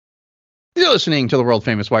You're listening to the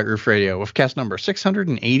world-famous White Roof Radio with cast number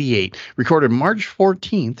 688, recorded March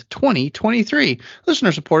 14th, 2023.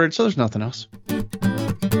 Listener-supported, so there's nothing else.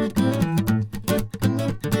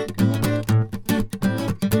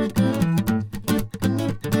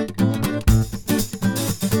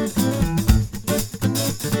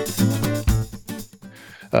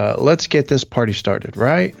 Let's get this party started,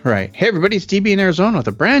 right? Right. Hey, everybody, it's DB in Arizona with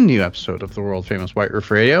a brand new episode of the world-famous White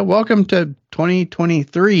Roof Radio. Welcome to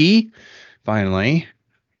 2023, finally.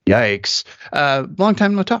 Yikes. Long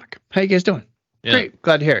time no talk. How you guys doing? Yeah. Great.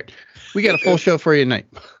 Glad to hear it. We got a full show for you tonight.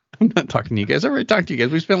 I'm not talking to you guys. I already talked to you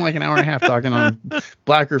guys. We spent like an hour and a half talking on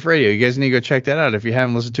Black Roof Radio. You guys need to go check that out if you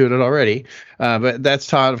haven't listened to it already. But that's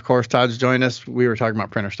Todd, of course. Todd's joined us. We were talking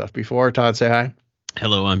about printer stuff before. Todd, say hi.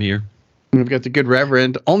 Hello, I'm here. We've got the good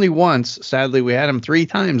Reverend. Only once. Sadly, we had him 3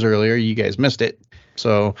 times earlier. You guys missed it.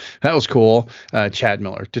 So that was cool. Chad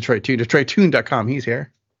Miller, Detroit 2, DetroitTune.com. He's here.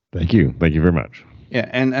 Thank you. Thank you very much. Yeah,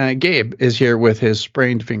 and Gabe is here with his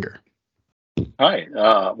sprained finger. Hi.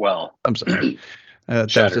 Well, I'm sorry. That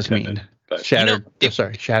was just mean. Shattered.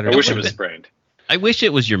 Shattered. I wish it was sprained. I wish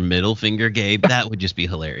it was your middle finger, Gabe. That would just be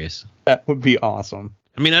hilarious. That would be awesome.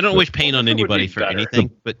 I mean, I don't wish pain on anybody for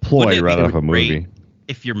anything, but Ploy right off a movie.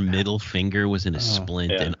 If your middle finger was in a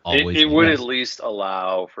splint and always it would at least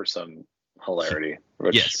allow for some hilarity.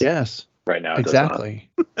 Which Yes. Right now, exactly.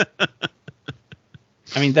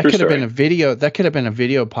 I mean, that could have been a video. That could have been a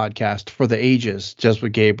video podcast for the ages, just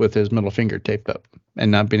with Gabe with his middle finger taped up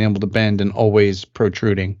and not being able to bend and always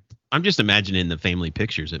protruding. I'm just imagining the family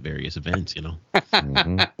pictures at various events, you know.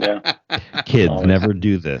 Mm-hmm. Yeah. Kids, never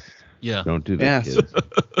do this. Yeah. Don't do this, Yes. kids.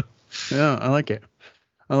 Yeah, I like it.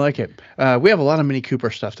 We have a lot of Mini Cooper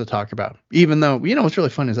stuff to talk about, even though, you know, what's really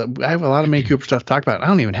fun is that I have a lot of Mini Cooper stuff to talk about. I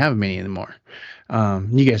don't even have a Mini anymore.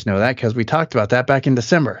 You guys know that because we talked about that back in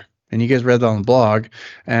December and you guys read that on the blog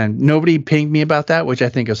and nobody pinged me about that, which I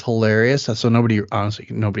think is hilarious. So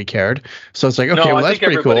nobody cared. So it's like, okay, well, that's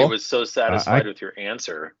pretty cool. Everybody was so satisfied with your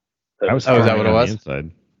answer. Is that what it was?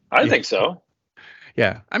 I think so.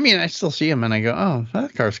 Yeah. I mean, I still see him and I go, oh,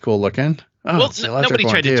 that car's cool looking. Oh, well, nobody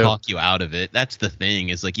tried to talk you out of it. That's the thing.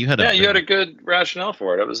 Is like you had a good rationale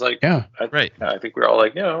for it. I was like, yeah, right. I think we're all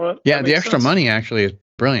like, you know what? Yeah, the extra money actually is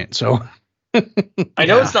brilliant. So I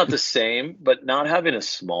know it's not the same, but not having a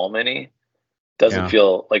small Mini doesn't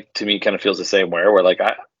feel like, to me, kind of feels the same way. Where like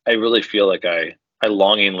I really feel like I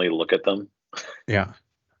longingly look at them. Yeah,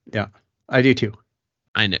 I do too.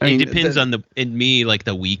 I know. It depends on like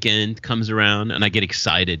the weekend comes around and I get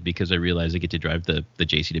excited because I realize I get to drive the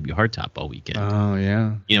JCW hardtop all weekend. Oh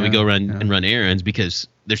yeah. You know, we go around and run errands because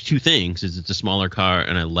there's 2 things: is it's a smaller car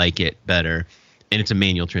and I like it better, and it's a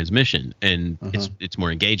manual transmission and it's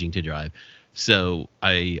more engaging to drive. So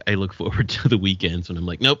I look forward to the weekends when I'm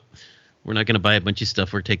like, nope, we're not going to buy a bunch of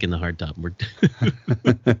stuff. We're taking the hardtop.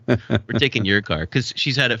 We're taking your car because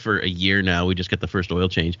she's had it for a year now. We just got the first oil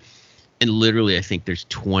change. And literally, I think there's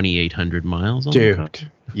 2,800 miles on the car.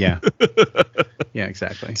 Yeah. Yeah,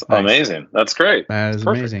 exactly. It's amazing. That's great. That is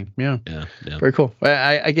amazing. Yeah. Very cool.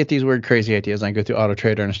 I get these weird, crazy ideas. And I go through Auto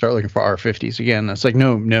Trader and I start looking for R50s again. It's like,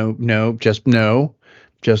 no, just no.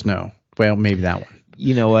 Well, maybe that one.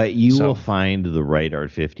 You know what? You will find the right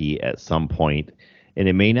R50 at some point, and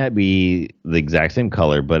it may not be the exact same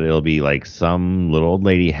color, but it'll be like some little old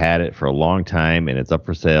lady had it for a long time and it's up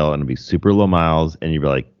for sale and it'll be super low miles. And you'll be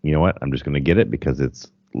like, you know what? I'm just going to get it because it's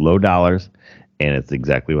low dollars and it's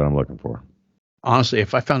exactly what I'm looking for. Honestly,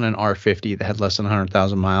 if I found an R50 that had less than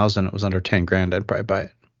 100,000 miles and it was under 10 grand, I'd probably buy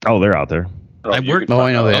it. Oh, they're out there. I know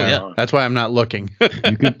they are. Yeah. That's why I'm not looking.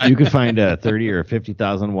 You could find a 30 or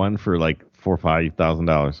 50,000 one for like $4,000 or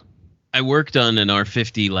 $5,000. I worked on an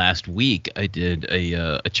R50 last week. I did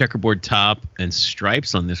a checkerboard top and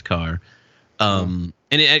stripes on this car. And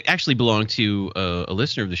it actually belonged to a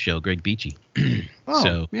listener of the show, Greg Beachy.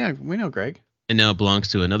 Yeah, we know Greg. And now it belongs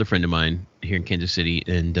to another friend of mine here in Kansas City.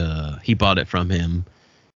 And he bought it from him.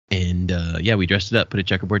 And we dressed it up, put a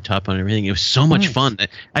checkerboard top on and everything. It was so much fun.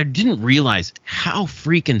 I didn't realize how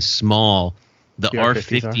freaking small the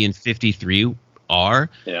R50 and 53 are,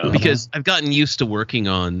 because I've gotten used to working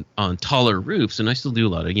on taller roofs, and I still do a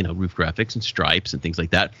lot of roof graphics and stripes and things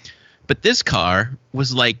like that. But this car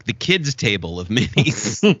was like the kids' table of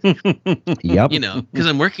minis. Yep. Because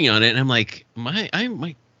I'm working on it, and I'm like,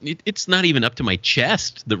 it's not even up to my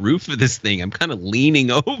chest. The roof of this thing, I'm kind of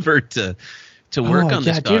leaning over to work on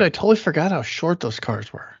this car. Dude, I totally forgot how short those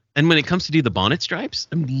cars were. And when it comes to do the bonnet stripes,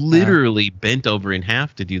 I'm literally bent over in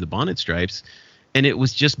half to do the bonnet stripes. And it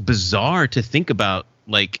was just bizarre to think about,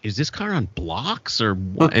 like, is this car on blocks or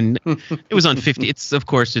what? And it was on 50. It's an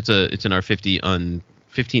R50 on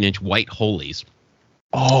 15-inch white Holeys.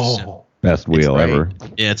 Oh, Best wheel great. ever.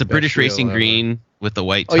 Yeah, it's a Best British wheel Racing ever. green with the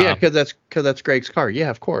white Oh top. yeah, because that's Greg's car. Yeah,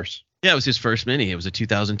 of course. Yeah, it was his first Mini. It was a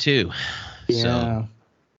 2002. Yeah.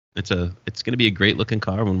 So it's going to be a great looking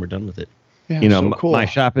car when we're done with it. Yeah, You know, so cool. my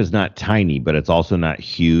shop is not tiny, but it's also not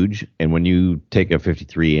huge. And when you take a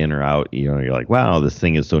 53 in or out, you know, you're like, wow, this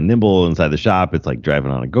thing is so nimble inside the shop. It's like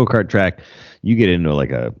driving on a go-kart track. You get into like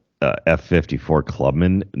a F54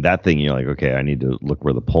 Clubman, that thing, you're like, okay, I need to look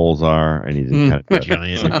where the poles are. I need to kind of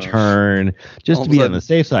Giant. turn just All to of a be on sudden- the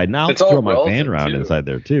safe side. Now I'll It's all throw my van relative, around too. inside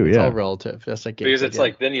there too. It's Yeah. all relative. That's like Because it's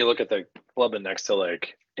like, then you look at the Clubman next to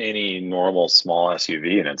like any normal small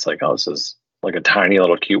SUV, and it's like, oh, this is like a tiny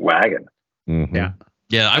little cute wagon. Mhm. Yeah.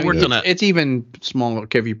 Yeah, I mean, worked on a. It's even smaller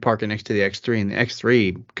if you park it next to the X3, and the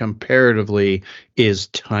X3 comparatively is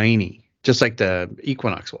tiny, just like the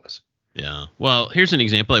Equinox was. Yeah. Well, here's an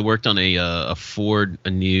example. I worked on a Ford, a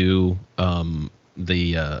new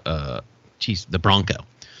the Bronco,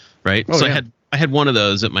 right? Oh, so yeah. I had one of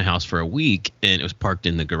those at my house for a week, and it was parked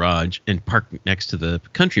in the garage and parked next to the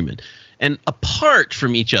Countryman. And apart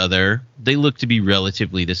from each other, they look to be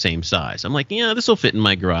relatively the same size. I'm like, yeah, this will fit in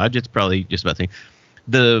my garage. It's probably just about the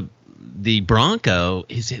same. The Bronco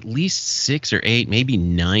is at least 6 or 8, maybe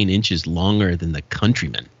 9 inches longer than the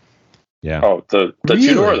Countryman. Yeah. Oh, the Really?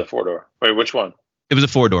 2-door or the 4-door? Wait, which one? It was a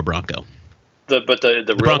 4-door Bronco. The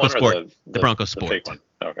real Bronco one Sport. or The Bronco the Sport. fake one?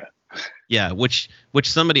 Okay. Yeah, which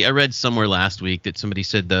somebody, I read somewhere last week that somebody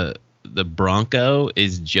said the Bronco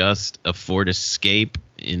is just a Ford Escape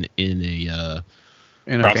in a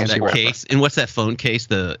In a Bronco fancy Sport. way. case. And what's that phone case?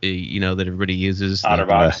 The that everybody uses.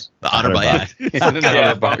 OtterBox. The OtterBox.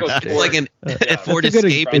 Yeah, Bronco It's Sport. like a Ford That's a good-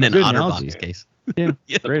 Escape in an good OtterBox analogy. case. Yeah.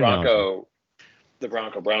 Yeah. The Great analogy.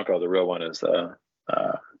 Bronco, the real one is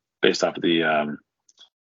based off of the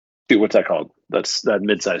what's that called? That's that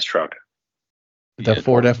mid-size truck. The Yeah,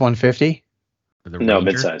 Ford F-150. the No, Ranger.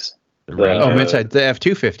 mid-size. The The- Ranger. Oh, midsize. The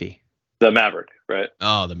F-250. The Maverick, right?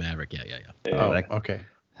 Oh, the Maverick. Yeah. Oh, Oh, that- okay.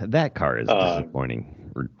 That car is disappointing.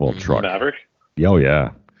 Well, Mhm. truck. Maverick. Oh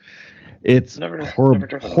yeah, it's Never horrible.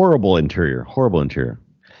 driven one. Horrible interior. Horrible interior.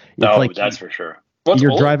 It's No, like that's for sure. What's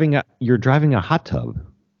you're old? driving a hot tub.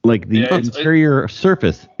 Like the Yeah, interior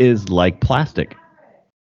surface is like plastic.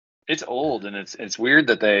 It's old, and it's weird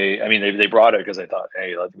that they brought it because they thought,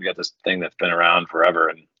 hey, we got this thing that's been around forever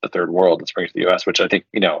in the third world. Let's bring it to the U.S., which I think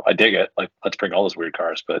I dig it. Like, let's bring all those weird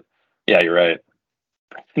cars. But yeah, you're right.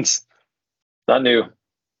 It's not new.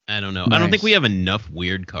 I don't know. I don't think Nice. we have enough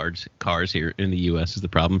weird cars here in the U.S. is the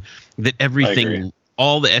problem. That I everything, agree.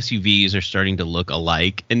 all the SUVs are starting to look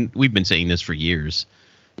alike, and we've been saying this for years.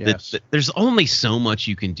 Yes. That there's only so much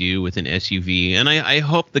you can do with an SUV, and I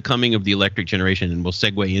hope the coming of the electric generation, and we'll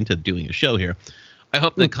segue into doing a show here. I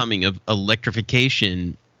hope the coming of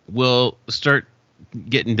electrification will start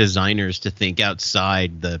getting designers to think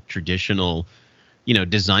outside the traditional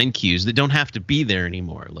design cues that don't have to be there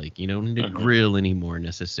anymore. Like, you don't need a grill anymore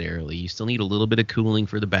necessarily. You still need a little bit of cooling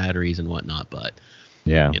for the batteries and whatnot, but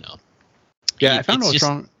Yeah. Yeah, I it- found it's what's just-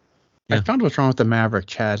 wrong. yeah. I found what's wrong with the Maverick,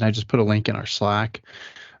 Chad, and I just put a link in our Slack.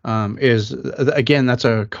 Is again, that's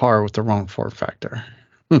a car with the wrong form factor.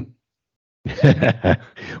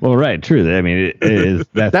 Well, right, true. I mean, it is.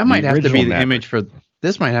 That's That might the have to be original the Maverick. image for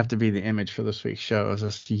this. Might have to be the image for this week's show. Is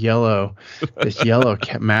this yellow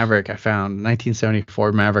Maverick I found,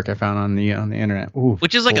 1974 Maverick I found on the internet. Ooh,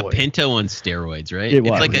 which is like boy. a Pinto on steroids, right? It It's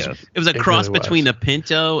was, like yes. it was a It cross really was. between a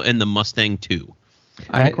Pinto and the Mustang 2.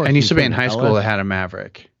 I Of course, used to you be put in an high school LS. that had a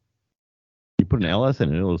Maverick. You put an LS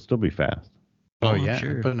in it, it'll still be fast. Oh, I'm yeah,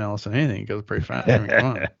 sure. put an Ellis in anything, it goes pretty fast. I mean, come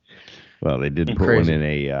on. Well, they did put Crazy. one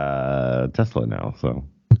in a Tesla now, so.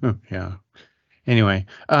 Yeah. Anyway,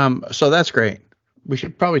 so that's great. We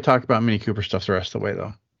should probably talk about Mini Cooper stuff the rest of the way,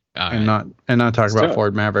 though, All and right. not talk Let's do about it.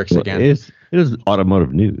 Ford Mavericks Well, again. it is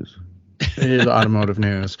automotive news. It is automotive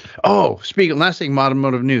news. Oh, speaking last thing,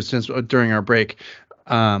 automotive news. Since during our break,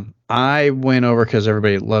 I went over because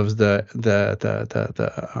everybody loves the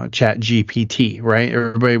Chat GPT, right?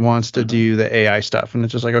 Everybody wants to do the AI stuff, and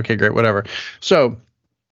it's just like, okay, great, whatever. So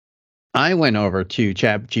I went over to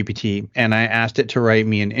Chat GPT and I asked it to write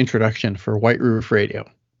me an introduction for White Roof Radio.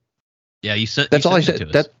 Yeah, you said That's you all I sent said.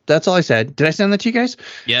 it to us. That's all I said. Did I send that to you guys?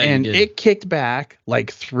 Yeah, And you did. it kicked back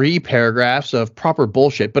like 3 paragraphs of proper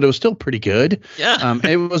bullshit, but it was still pretty good. Yeah.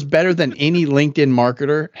 It was better than any LinkedIn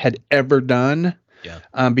marketer had ever done.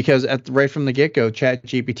 Yeah. Because right from the get-go,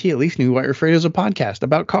 ChatGPT at least knew White Roof Radio is a podcast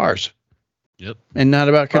about cars Yep. and not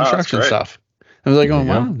about Wow, that's construction great. stuff. I was like, oh,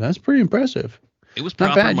 There you go. wow, that's pretty impressive. It was Not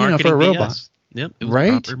proper bad, marketing for a BS. robot. Yep. It was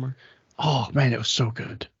Right? proper Oh, man, it was so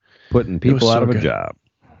good. Putting was people so out of a good. job.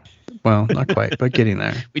 Well, not quite, but getting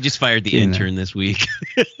there. We just fired the Getting there. intern this week.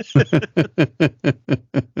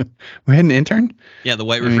 We had an intern? Yeah, the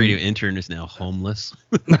White Roof Radio intern is now homeless.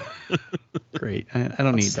 Great. I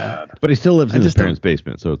don't need that. Sad. But he still lives I in his just don't- parents'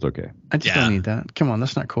 basement, so it's okay. I just Yeah. don't need that. Come on,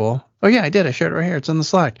 that's not cool. Oh yeah, I did. I shared it right here. It's in the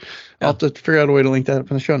Slack. I'll have to figure out a way to link that up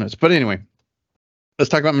in the show notes. But anyway, let's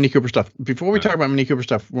talk about Mini Cooper stuff. Before we talk about Mini Cooper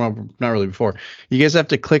stuff, well, not really before, you guys have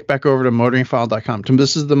to click back over to motoringfile.com.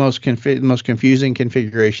 This is the most confusing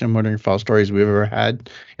configuration of motoring file stories we've ever had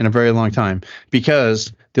in a very long time,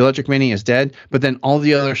 because the Electric Mini is dead, but then all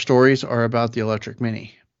the other stories are about the Electric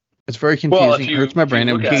Mini. It's very confusing. Well, It hurts my brain.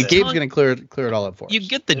 And look at it- Gabe's going to clear it all up for us. You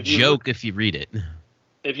get the If you joke if you read it.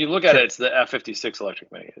 If you look at it, it's the F-56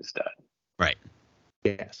 Electric Mini is dead. Right.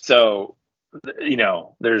 Yes. So,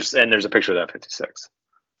 there's a picture of that F-56.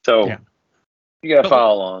 So Yeah. you got to But-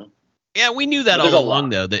 follow along. Yeah, we knew that There's all a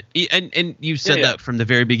along, lot. though. And you said Yeah. that from the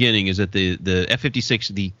very beginning, is that the F-56,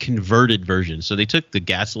 the converted version. So they took the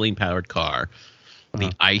gasoline-powered car,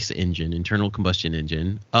 the ICE engine, internal combustion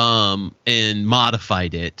engine, and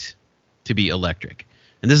modified it to be electric.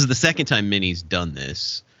 And this is the second time Mini's done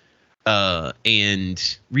this,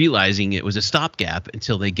 and realizing it was a stopgap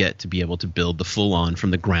until they get to be able to build the full-on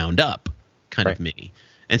from the ground up kind of Mini.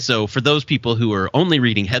 And so for those people who are only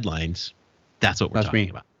reading headlines, that's what we're That's talking me.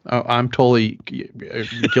 about. Oh, I'm totally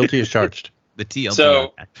guilty as charged. The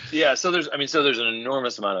TLDR. So there's an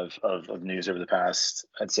enormous amount of news over the past,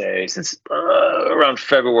 I'd say, since around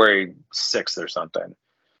February 6th or something.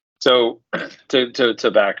 So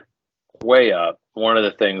to back way up, one of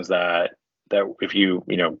the things that if you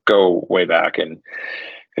go way back in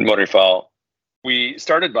Motoring File, we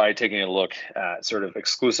started by taking a look at sort of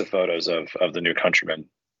exclusive photos of the new Countryman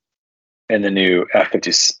and the new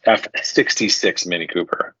F66 Mini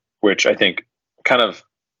Cooper, which I think kind of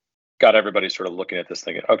got everybody sort of looking at this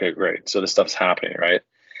thinking, okay, great. So this stuff's happening, right?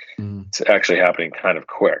 Mm. It's actually happening kind of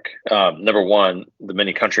quick. Number one, the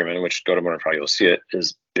Mini Countryman, which go to Motoring File, you'll see it,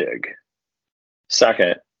 is big.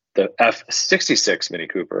 Second, the F66 Mini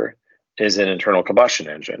Cooper is an internal combustion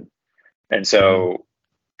engine. And so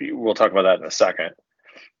we'll talk about that in a second,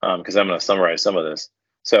 because I'm going to summarize some of this.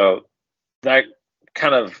 So that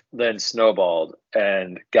kind of then snowballed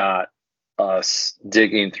and got us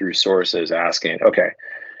digging through sources asking, okay,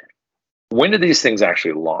 when did these things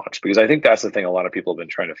actually launch? Because I think that's the thing a lot of people have been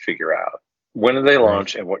trying to figure out. When did they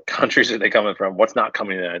launch and what countries are they coming from? What's not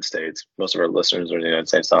coming to the United States? Most of our listeners are in the United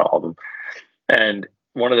States, not all of them. And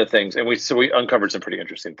one of the things, and we uncovered some pretty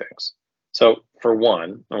interesting things. So for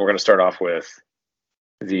one, and we're going to start off with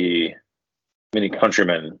the Mini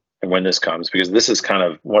Countryman and when this comes, because this is kind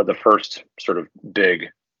of one of the first sort of big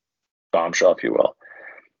bombshell, if you will.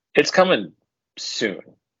 It's coming soon,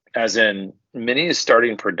 as in Mini is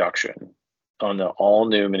starting production on the all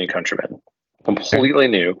new Mini Countryman, completely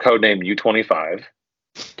new, codenamed U25,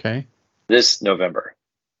 Okay. this November.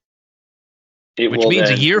 Which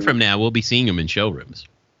means a year from now, we'll be seeing them in showrooms.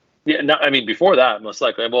 Yeah, no, I mean, before that, most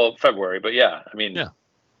likely. Well, February, but yeah, I mean,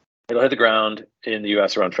 it'll hit the ground in the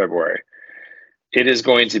U.S. around February. It is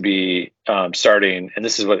going to be starting, and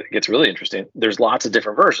this is what gets really interesting. There's lots of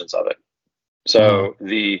different versions of it. So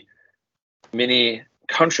the Mini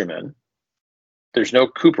Countryman, there's no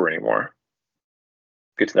Cooper anymore.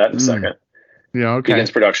 Get to that in a second. Yeah, okay.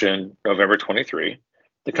 Begins production November 23.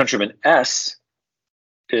 The Countryman S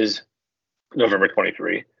is November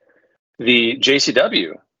 23. The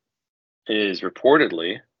JCW is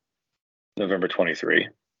reportedly November 23,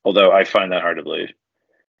 although I find that hard to believe.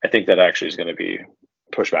 I think that actually is going to be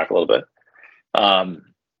pushed back a little bit.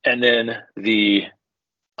 And then the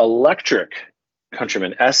electric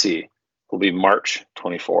Countryman SE will be March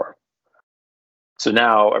 24. So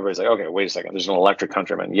now everybody's like, okay, wait a second. There's an electric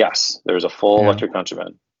Countryman. Yes, there's a full electric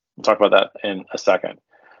Countryman. We'll talk about that in a second.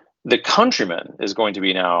 The Countryman is going to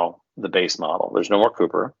be now the base model. There's no more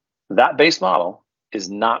Cooper. That base model is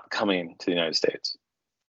not coming to the United States.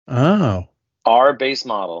 Oh. Our base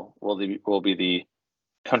model will be the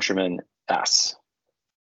Countryman S.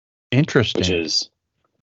 Interesting. Which is,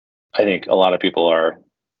 I think a lot of people are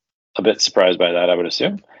a bit surprised by that, I would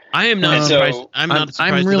assume. I am not surprised. I'm not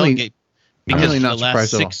surprised really, at all, Gabe, because I'm really not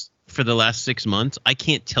surprised at all. For the last 6 months, I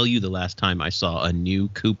can't tell you the last time I saw a new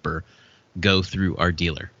Cooper go through our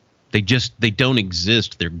dealer. They don't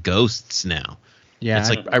exist. They're ghosts now. Yeah, it's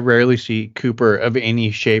like, I rarely see Cooper of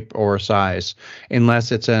any shape or size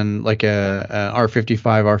unless it's in like a R55,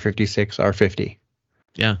 R56, R50.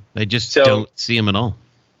 Yeah, I just don't see them at all.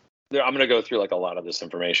 I'm going to go through like a lot of this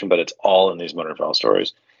information, but it's all in these Motoring File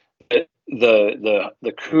stories.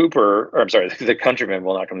 The Cooper, or I'm sorry, the Countryman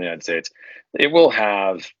will not come to the United States. It will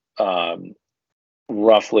have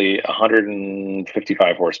roughly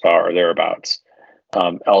 155 horsepower or thereabouts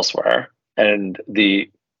elsewhere, and the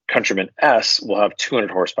Countryman S will have 200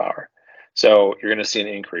 horsepower. So you're going to see an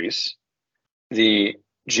increase. The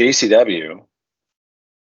JCW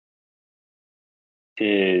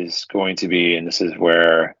is going to be, and this is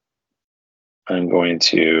where I'm going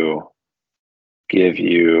to give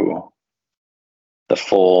you the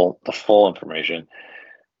full information.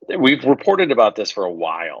 We've reported about this for a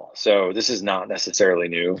while, so this is not necessarily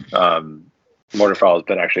new. Motorfile has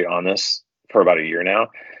been actually on this for about a year now,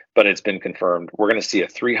 but it's been confirmed. We're going to see a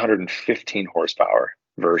 315 horsepower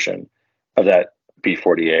version of that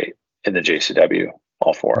B48 in the JCW,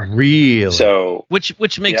 all four. Really? So,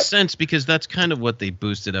 which makes sense, because that's kind of what they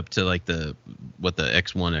boosted up to, like the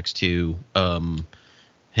X1, X2.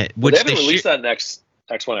 Which they haven't released that next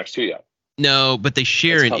X1, X2 yet. No, but they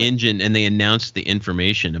share an engine, and they announced the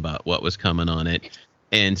information about what was coming on it.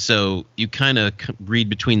 And so you kind of read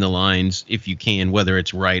between the lines, if you can, whether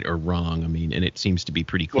it's right or wrong. I mean, and it seems to be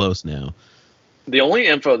pretty close now. The only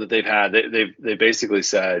info that they've had, they basically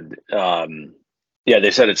said,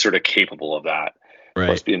 they said it's sort of capable of that. Right. Of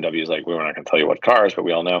course, BMW is like, we're not going to tell you what cars, but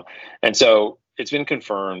we all know. And so it's been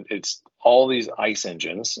confirmed. It's all these ICE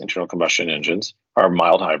engines, internal combustion engines, are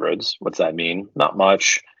mild hybrids. What's that mean? Not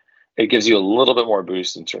much. It gives you a little bit more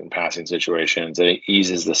boost in certain passing situations, and it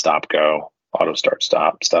eases the stop-go, auto start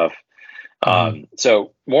stop stuff.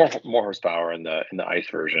 So more horsepower in the ICE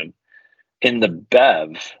version. In the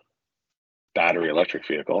BEV, battery electric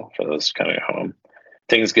vehicle, for those kind of at home,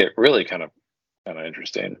 things get really kind of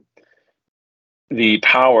interesting. The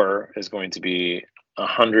power is going to be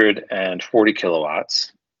 140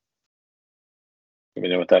 kilowatts. Do you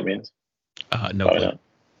know what that means? No clue.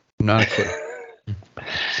 Not a clue.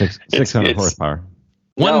 600 horsepower.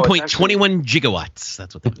 1.21 gigawatts.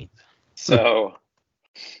 That's what that means. So,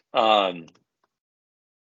 now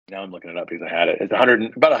I'm looking it up because I had it. It's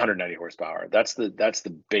about 190 horsepower. That's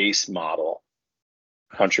the base model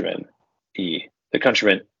Countryman E. The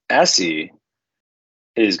Countryman SE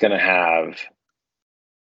is going to have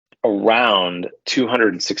around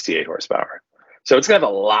 268 horsepower. So it's going to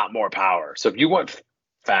have a lot more power. So if you want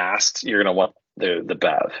fast, you're going to want the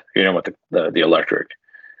BEV. You're going to want the electric.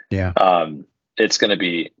 Yeah. It's going to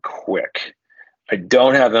be quick. I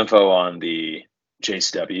don't have info on the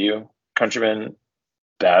JCW Countryman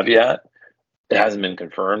BEV yet. It hasn't been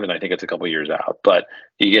confirmed, and I think it's a couple years out. But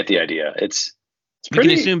you get the idea. It's pretty.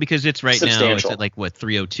 You can assume, because it's right now. It's at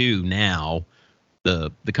 302 now.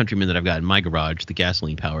 The Countryman that I've got in my garage, the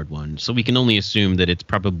gasoline powered one. So we can only assume that it's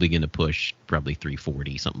probably going to push probably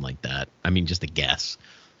 340, something like that. I mean, just a guess.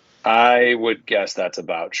 I would guess that's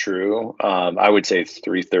about true. I would say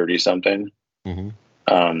 330 something. Mm-hmm.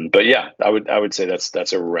 But yeah, I would say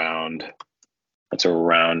that's around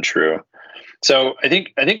true. So I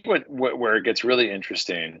think where it gets really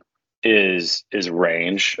interesting is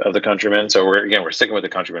range of the Countryman. So we're sticking with the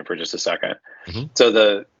Countryman for just a second. Mm-hmm.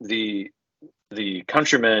 So the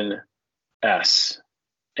Countryman S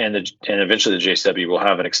and eventually the JCW will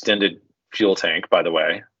have an extended fuel tank, by the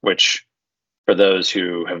way, which for those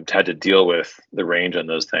who have had to deal with the range on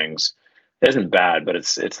those things, it isn't bad, but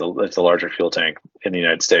it's the larger fuel tank in the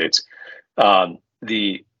United States.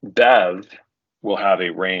 The BEV will have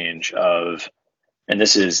a range of, and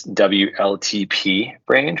this is WLTP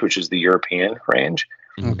range, which is the European range,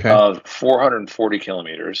 of 440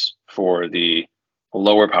 kilometers for the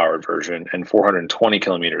lower powered version and 420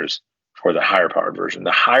 kilometers for the higher powered version.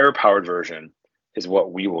 The higher powered version is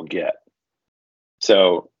what we will get.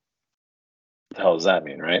 So what the hell does that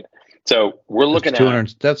mean, right? So we're looking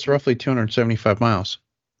at that's roughly 275 miles.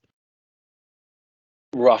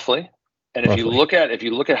 Roughly. And if you look at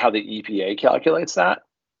how the EPA calculates that,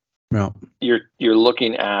 no, you're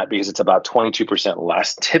looking at, because it's about 22%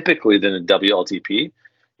 less typically than a WLTP,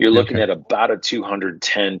 you're looking at about a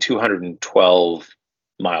 212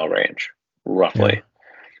 mile range, roughly.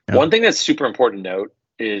 Yeah. One thing that's super important to note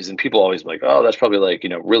is, and people always be like, oh, that's probably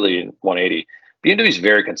really 180. BMW is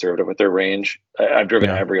very conservative with their range. I've driven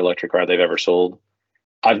every electric car they've ever sold.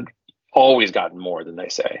 I've always gotten more than they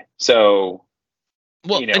say. So,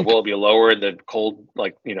 will it be lower in the cold,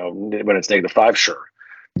 when it's -5? Sure.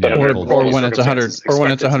 But or when it's 100, or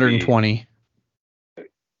when it's 120.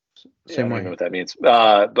 Same way. I don't know what that means.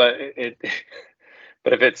 But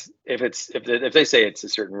if they say it's a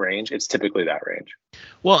certain range, it's typically that range.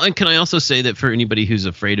 Well, and can I also say that for anybody who's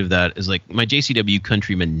afraid of that, is like my JCW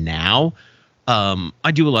Countryman now,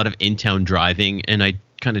 I do a lot of in-town driving, and I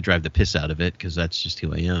kind of drive the piss out of it because that's just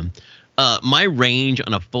who I am. My range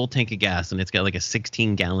on a full tank of gas, and it's got like a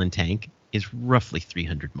 16-gallon tank, is roughly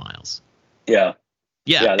 300 miles. Yeah.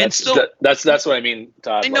 Yeah, and that's so that's what I mean,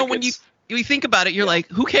 Todd. I know like, when you think about it, you're like,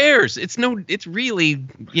 who cares? It's really,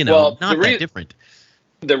 Well, not that different.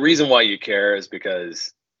 the reason why you care is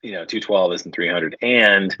because 212 isn't 300,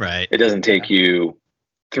 and Right. it doesn't take you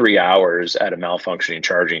 3 hours at a malfunctioning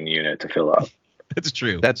charging unit to fill up. That's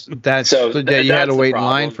true. That's So you had to that's the wait in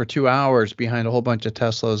line problem. for 2 hours behind a whole bunch of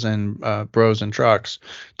Teslas and Bros and trucks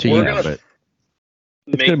to We're use gonna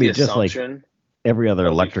but make gonna be the just like assumption every other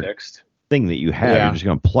it'll be electric fixed. thing that you have. Yeah. You're just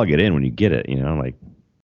going to plug it in when you get it. Like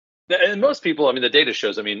And most people, I mean, the data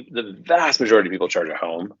shows, I mean, the vast majority of people charge at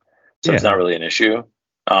home, so it's Yeah. not really an issue.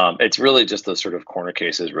 It's really just those sort of corner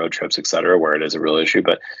cases, road trips, et cetera, where it is a real issue.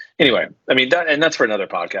 But anyway, I mean, that's for another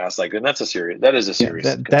podcast. Like, and that is a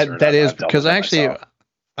serious concern. that is I've dealt because with that actually,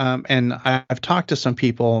 myself. and I've talked to some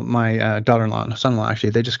people. My daughter-in-law and son-in-law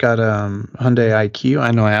actually, they just got Hyundai IQ.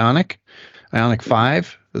 I know Ioniq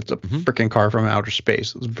 5. It's a freaking car from outer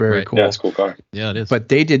space. It's very Right. cool. Yeah, it's a cool car. Yeah, it is. But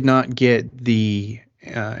they did not get the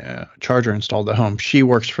charger installed at home. She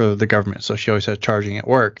works for the government, so she always has charging at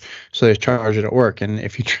work. So they charge it at work. And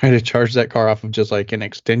if you try to charge that car off of just like an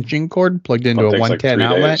extension cord plugged into a Takes like 110 3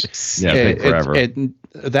 outlet, days. Yeah, it takes forever.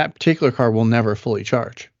 That particular car will never fully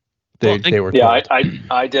charge. They were told, Yeah,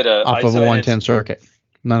 I did off of a 110 circuit.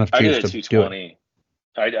 None of I did choose a to do it. 220.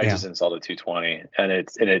 I just installed a 220,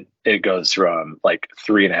 and it goes from like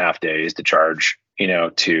 3.5 days to charge,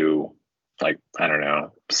 to like, I don't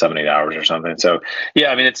know, 7-8 hours or something. So yeah,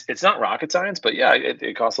 I mean, it's not rocket science, but yeah,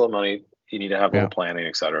 it costs a little money. You need to have a little planning,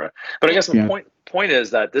 et cetera. But I guess the point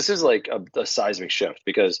is that this is like a seismic shift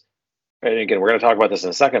because, and again, we're going to talk about this in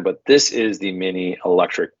a second, but this is the mini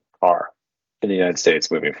electric car in the United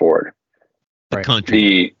States moving forward. The country.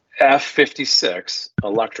 The F56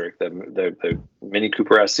 electric, the Mini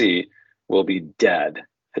Cooper SE, will be dead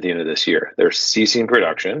at the end of this year. They're ceasing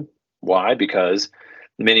production. Why? Because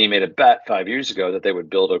Mini made a bet 5 years ago that they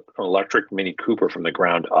would build an electric Mini Cooper from the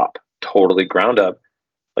ground up, totally ground up,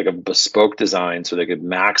 like a bespoke design, so they could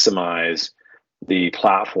maximize the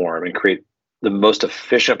platform and create the most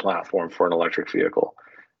efficient platform for an electric vehicle.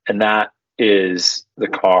 And that is the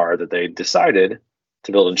car that they decided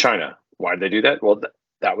to build in China. Why did they do that? Well,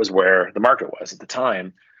 that was where the market was at the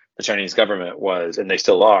time. The Chinese government was, and they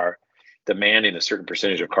still are, demanding a certain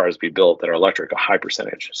percentage of cars be built that are electric, a high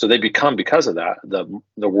percentage. So they become, because of that,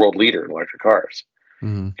 the world leader in electric cars.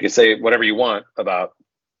 Mm-hmm. You can say whatever you want about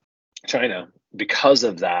China, because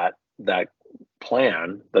of that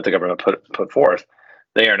plan that the government put forth,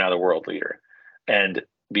 they are now the world leader. And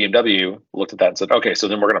BMW looked at that and said, okay, so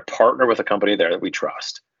then we're going to partner with a company there that we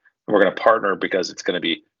trust. We're going to partner because it's going to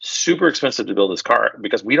be super expensive to build this car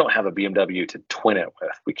because we don't have a BMW to twin it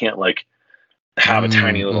with. We can't like have a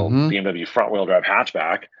tiny little BMW front wheel drive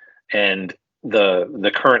hatchback. And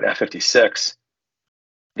the current F56,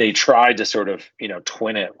 they tried to sort of,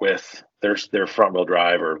 twin it with their front wheel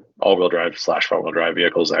drive or all wheel drive / front wheel drive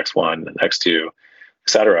vehicles, X1 and X2, et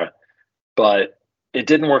cetera. But it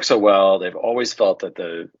didn't work so well. They've always felt that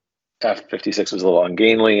the F56 was a little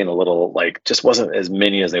ungainly and a little like just wasn't as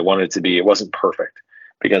mini as they wanted it to be. It wasn't perfect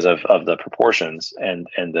because of the proportions and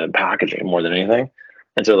the packaging more than anything.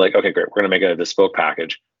 And so like, okay, great, we're going to make a bespoke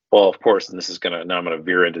package. Well, of course, and now I'm going to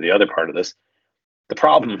veer into the other part of this. The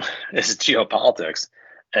problem is geopolitics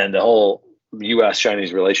and the whole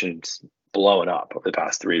U.S.-Chinese relations blowing up over the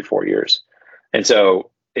past 3 to 4 years. And so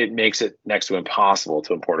it makes it next to impossible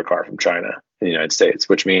to import a car from China in the United States,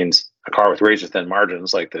 which means a car with razor thin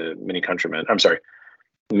margins like the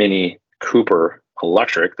Mini Cooper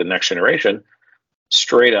electric, the next generation,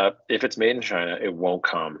 straight up, if it's made in China, it won't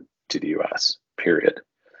come to the US, period.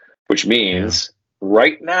 Which means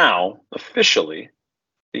right now, officially,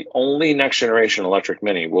 the only next generation electric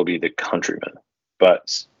Mini will be the Countryman.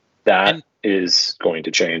 But that is going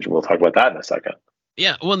to change. We'll talk about that in a second.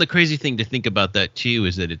 Yeah, well, and the crazy thing to think about that too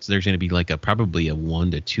is that there's going to be like probably a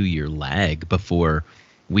 1 to 2 year lag before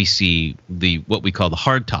we see what we call the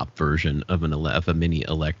hardtop version of a Mini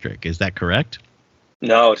electric. Is that correct?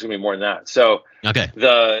 No, it's going to be more than that. So okay,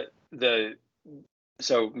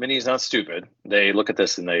 so Mini is not stupid. They look at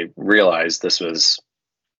this and they realize this was,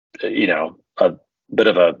 a bit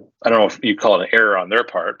of a, I don't know if you call it an error on their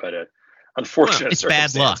part, but an unfortunate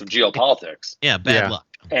circumstance of geopolitics. Bad luck.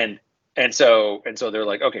 And so they're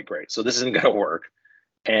like, okay, great. So this isn't going to work.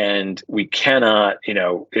 And we cannot,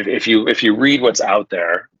 if you read what's out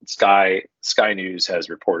there, Sky News has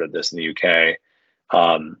reported this in the UK.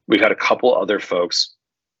 We've had a couple other folks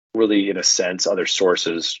really, in a sense, other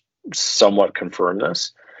sources somewhat confirm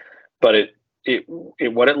this, but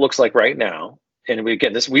what it looks like right now, and we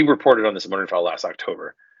reported on this in Modern File last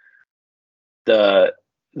October. The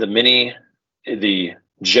Mini, the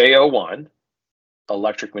J01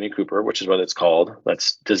 electric Mini Cooper, which is what it's called,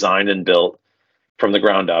 that's designed and built from the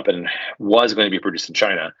ground up and was going to be produced in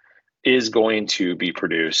China, is going to be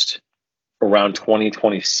produced around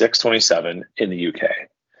 2026, 27 in the UK.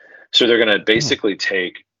 So they're going to basically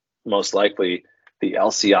take, most likely, the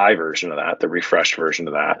LCI version of that, the refreshed version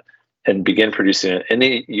of that, and begin producing it in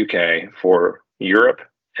the UK for Europe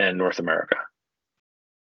and North America.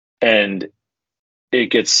 And it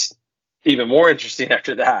gets even more interesting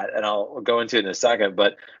after that, and I'll go into it in a second.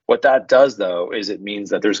 But what that does, though, is it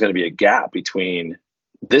means that there's going to be a gap between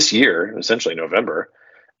this year, essentially November,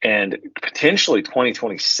 and potentially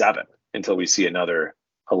 2027 until we see another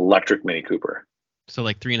electric Mini Cooper. So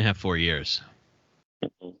like 3.5, 4 years.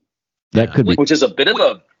 That could be. Which is a bit of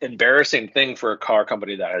an embarrassing thing for a car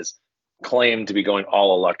company that has claimed to be going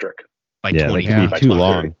all electric. By Yeah, that 20. could be by too 2030.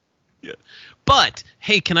 long. But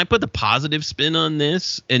hey, can I put the positive spin on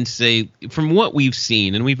this and say, from what we've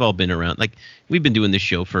seen, and we've all been around, like we've been doing this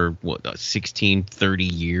show for 16, 30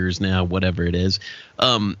 years now, whatever it is,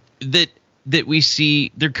 that we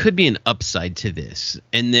see there could be an upside to this,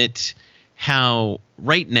 and that how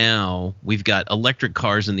right now we've got electric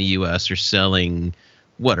cars in the US are selling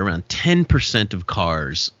around 10% of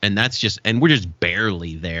cars, and we're just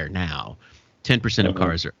barely there now. 10% of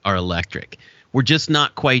cars are electric. We're just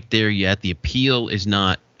not quite there yet. The appeal is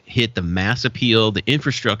not hit the mass appeal. The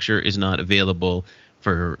infrastructure is not available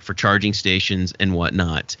for charging stations and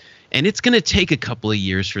whatnot. And it's going to take a couple of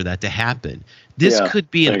years for that to happen. This could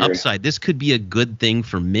be an upside. This could be a good thing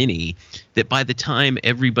for Mini, that by the time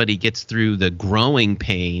everybody gets through the growing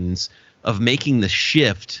pains of making the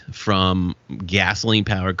shift from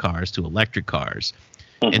gasoline-powered cars to electric cars,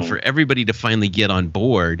 and for everybody to finally get on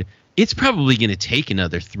board, it's probably going to take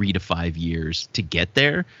another 3 to 5 years to get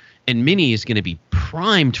there. And Mini is going to be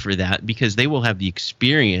primed for that because they will have the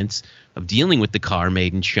experience of dealing with the car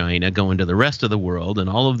made in China, going to the rest of the world, and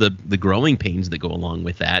all of the growing pains that go along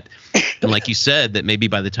with that. And like you said, that maybe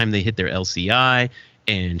by the time they hit their LCI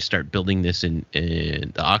and start building this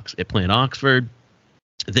at Plant Oxford,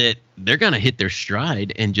 that they're going to hit their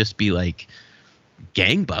stride and just be like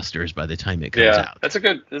gangbusters by the time it comes out. That's a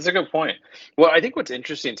good point. Well, I think what's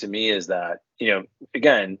interesting to me is that,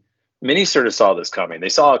 again, Mini sort of saw this coming. They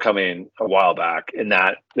saw it coming a while back, in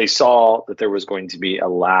that they saw that there was going to be a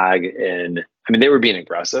lag they were being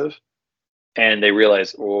aggressive, and they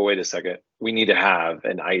realized, well, wait a second, we need to have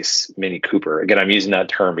an ICE Mini Cooper. Again, I'm using that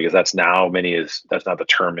term because that's not the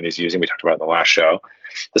term Mini's using. We talked about it in the last show.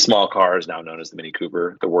 The small car is now known as the Mini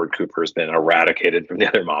Cooper. The word Cooper has been eradicated from the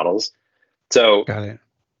other models. So Got it.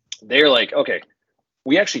 they're like, okay,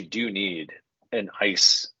 we actually do need an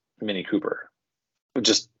ICE Mini Cooper.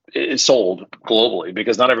 It's sold globally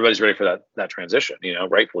because not everybody's ready for that transition,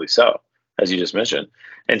 rightfully so, as you just mentioned.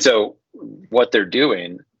 And so what they're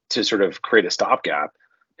doing to sort of create a stopgap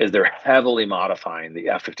is they're heavily modifying the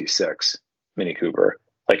F56 Mini Cooper,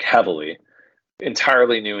 like heavily,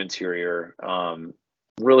 entirely new interior,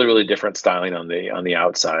 really, really different styling on the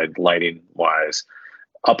outside, lighting wise,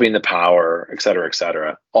 upping the power, et cetera, et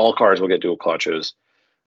cetera. All cars will get dual clutches.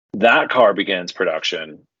 That car begins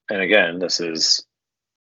production. And again, this is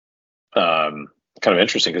kind of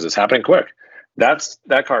interesting because it's happening quick.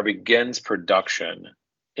 That car begins production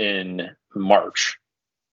in March,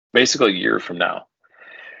 basically a year from now.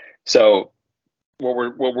 So what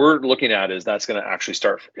we're looking at is that's going to actually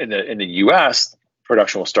start in the US.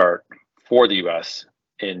 Production will start for the US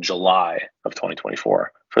in July of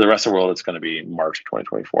 2024. For the rest of the world, it's going to be March of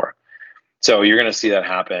 2024. So you're going to see that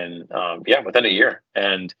happen, within a year.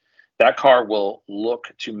 And that car will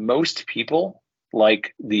look to most people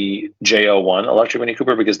like the J01 electric Mini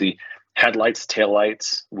Cooper because the headlights,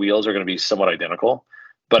 taillights, wheels are going to be somewhat identical,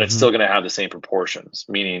 but it's still going to have the same proportions,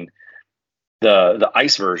 meaning the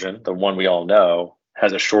ICE version, the one we all know,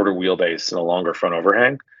 has a shorter wheelbase and a longer front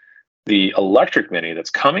overhang. The electric Mini that's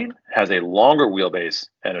coming has a longer wheelbase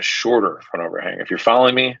and a shorter front overhang. If you're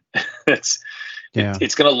following me, it's going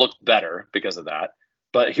to look better because of that.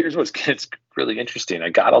 But here's what's really interesting. I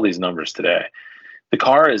got all these numbers today. The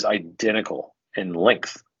car is identical in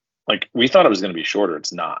length. Like, we thought it was going to be shorter.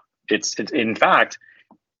 It's not. It's in fact,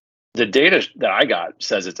 the data that I got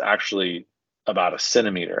says it's actually about a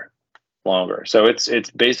centimeter longer. So it's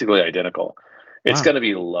basically identical. It's going to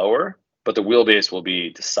be lower, but the wheelbase will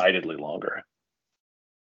be decidedly longer.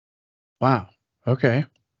 Wow. Okay.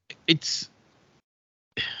 It's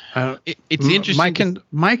interesting.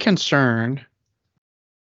 My concern,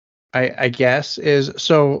 I guess, is,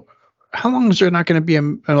 so how long is there not going to be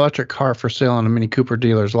an electric car for sale on a Mini Cooper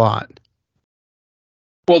dealer's lot?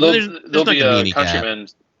 Well, there'll be a Countryman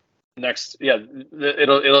next. Yeah,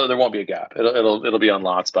 there won't be a gap. It'll be on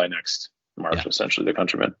lots by next March, Yeah. essentially the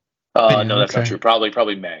Countryman. Yeah, No, that's not okay. true.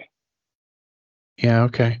 Probably May. Yeah,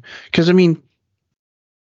 okay. Because I mean,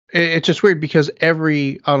 it's just weird because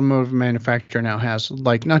every automotive manufacturer now has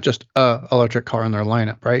like not just a electric car in their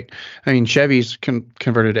lineup, right? I mean, Chevy's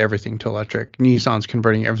converted everything to electric, Nissan's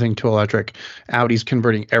converting everything to electric, Audi's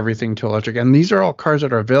converting everything to electric, and these are all cars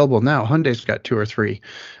that are available now. Hyundai's got 2 or 3,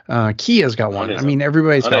 Kia's got one. I mean,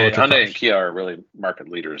 everybody's got electric Hyundai cars. and Kia are really market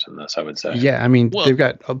leaders in this, I would say. Yeah, I mean, Well- they've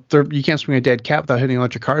got you can't swing a dead cat without hitting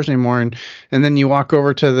electric cars anymore, and then you walk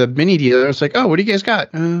over to the Mini dealer, it's like, oh, what do you guys got?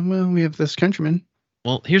 Well, we have this Countryman.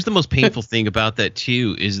 Well, here's the most painful thing about that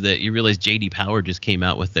too is that you realize JD Power just came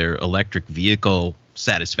out with their electric vehicle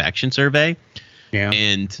satisfaction survey, Yeah.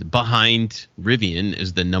 and behind Rivian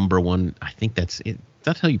is the number one. I think that's it.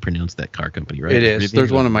 That's how you pronounce that car company, right? It is. Rivian?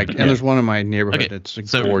 There's one in my Yeah. there's one in my neighborhood. Okay, It's a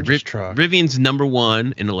So gorgeous truck. Rivian's number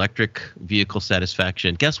one in electric vehicle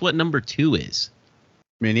satisfaction. Guess what number 2 is?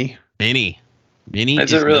 Mini. Mini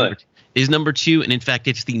Is it really? is number 2, and in fact,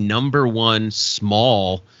 it's the number 1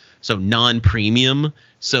 small, so non-premium.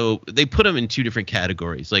 So they put them in 2 different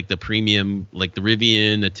categories, like the premium, like the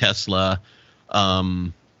Rivian, the Tesla,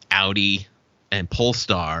 Audi, and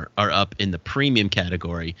Polestar are up in the premium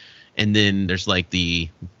category. And then there's like the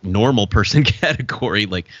normal person category,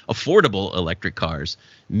 like affordable electric cars.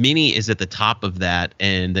 Mini is at the top of that,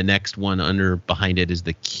 and the next one behind it is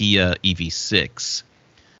the Kia EV6,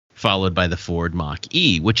 followed by the Ford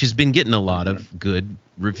Mach-E, which has been getting a lot of good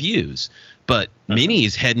reviews. But Mini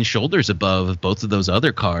is head and shoulders above both of those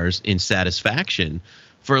other cars in satisfaction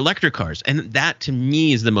for electric cars. And that, to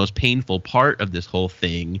me, is the most painful part of this whole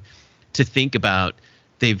thing to think about.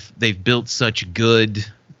 They've built such good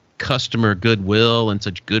customer goodwill and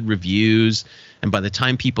such good reviews. And by the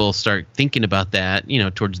time people start thinking about that,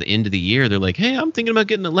 towards the end of the year, they're like, hey, I'm thinking about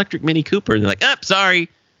getting an electric Mini Cooper. And they're like, sorry,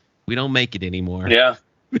 we don't make it anymore. Yeah.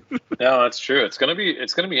 No, that's true. It's gonna be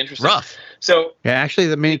interesting. Rough. So Yeah, actually,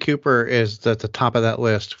 the Mini Cooper is at the top of that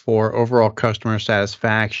list for overall customer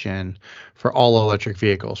satisfaction for all electric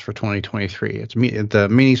vehicles for 2023. It's the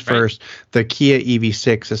Mini's first, the Kia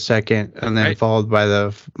EV6 is second, and then followed by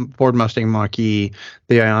the Ford Mustang Mach-E,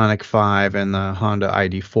 the Ioniq 5, and the Honda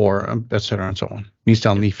ID4, et cetera, and so on.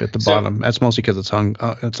 Nissan Leaf at the bottom. That's mostly because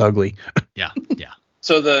it's ugly. Yeah.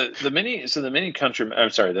 So the Mini Countryman. I'm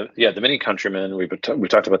sorry. The Mini Countryman. We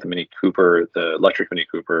talked about the Mini Cooper, the electric Mini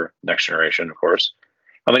Cooper, next generation, of course.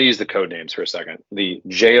 I'm going to use the code names for a second. The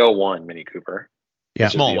J01 Mini Cooper, Yeah, which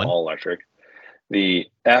is small the one. all electric. The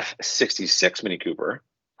F66 Mini Cooper,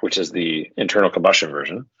 which is the internal combustion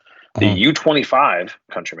version. The U25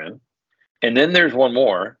 Countryman, and then there's one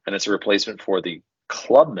more, and it's a replacement for the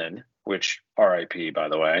Clubman, which RIP, by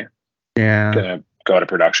the way, Yeah. going to go out of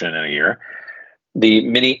production in a year. The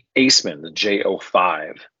Mini Aceman, the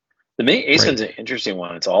J05. The Mini Aceman's an interesting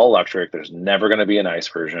one. It's all electric. There's never going to be an ICE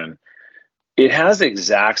version. It has the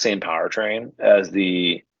exact same powertrain as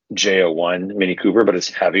the J01 Mini Cooper, but it's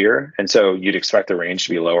heavier, and so you'd expect the range to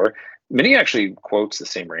be lower. Mini actually quotes the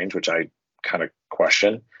same range, which I kind of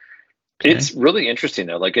question. Okay. It's really interesting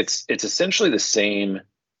though. Like it's essentially the same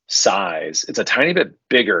size. It's a tiny bit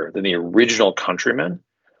bigger than the original Countryman,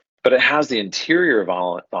 but it has the interior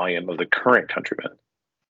volume of the current Countryman,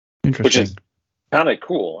 Interesting. which is kind of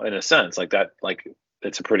cool in a sense. Like that, like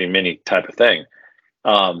it's a pretty mini type of thing.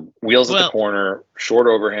 Wheels at the corner, short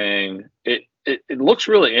overhang. It looks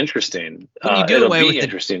really interesting. It'll be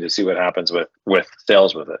interesting to see what happens with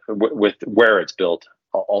sales with it, with where it's built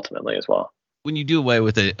ultimately as well. When you do away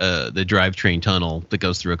with the drivetrain tunnel that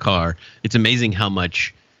goes through a car, it's amazing how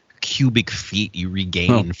much cubic feet you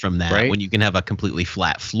regain from that when you can have a completely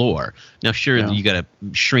flat floor. Now, sure, you got to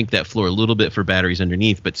shrink that floor a little bit for batteries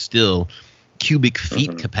underneath, but still cubic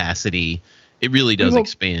feet capacity, it really does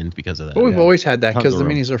expand because of that. But we've always had that because Tons the of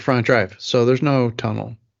room. Minis are front drive, so there's no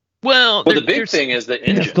tunnel. Well, the big thing is the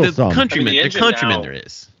engine. still the some. Countryman, I mean, the the engine Countryman now- there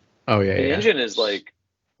is. Oh yeah, The yeah. engine is like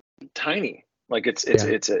tiny. Like it's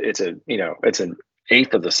an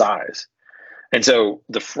eighth of the size. And so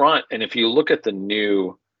the front, and if you look at the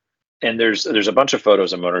new, and there's a bunch of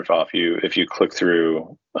photos on MotorFile if you click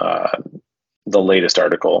through the latest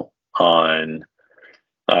article on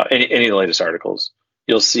any of the latest articles,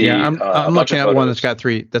 you'll see. Yeah, I'm looking at one that's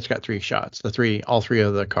photos. got three shots. All three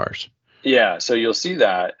of the cars. Yeah, so you'll see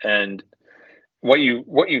that, and what you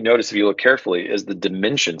notice if you look carefully is the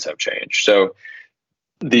dimensions have changed. So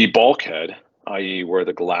the bulkhead, i.e., where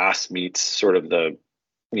the glass meets sort of the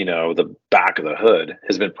back of the hood,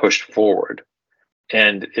 has been pushed forward,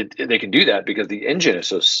 and they can do that because the engine is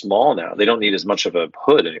so small now. They don't need as much of a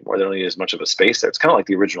hood anymore. They don't need as much of a space there. It's kind of like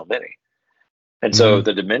the original Mini, and so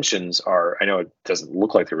the dimensions are. I know it doesn't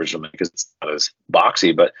look like the original Mini because it's not as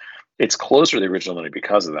boxy, but it's closer to the original Mini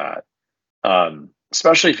because of that.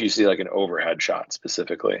 Especially if you see like an overhead shot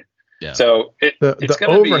specifically. Yeah. So the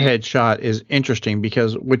overhead shot is interesting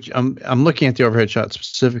because I'm looking at the overhead shot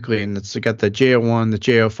specifically, and it's got the J01, the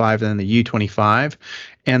J05, and then the U25,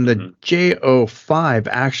 and the J05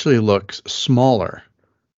 actually looks smaller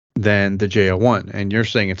than the J01, and you're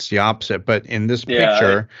saying it's the opposite. But in this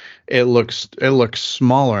picture, it looks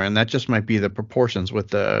smaller, and that just might be the proportions with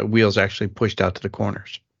the wheels actually pushed out to the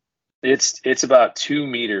corners. It's about 2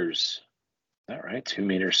 meters. Is that right? 2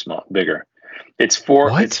 meters bigger. It's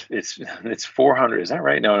 400. Is that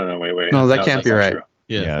right? No. Wait. No, that can't be right. True.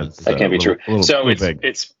 Yeah, that can't be true. So big.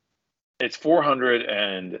 it's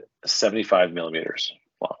 475 millimeters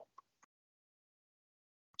long.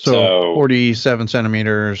 So 47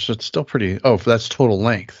 centimeters. It's still pretty. Oh, that's total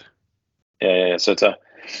length. Yeah. So it's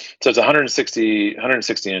 160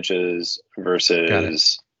 inches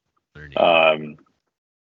versus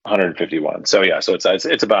 151. So yeah. So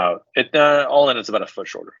it's about all in. It's about a foot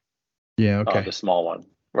shorter. Yeah. Okay. The small one,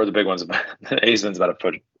 or the big one's the Aceman's about a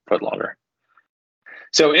foot longer.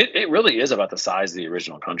 So it really is about the size of the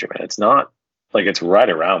original Countryman. It's not like it's right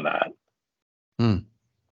around that.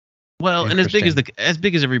 Well, and as big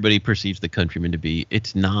as everybody perceives the Countryman to be,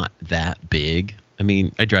 it's not that big. I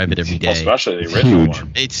mean, I drive it every day. Especially the original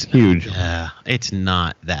one. It's huge. Yeah, it's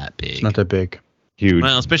not that big. It's not that big. Huge.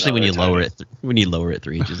 Well, especially when you lower it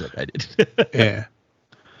 3 inches like I did. Yeah.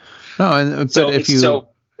 No,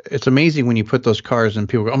 it's amazing when you put those cars and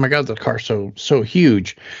people go, "Oh my God, the car's so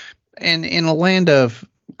huge." And in a land of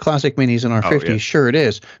classic Minis and R50s, sure it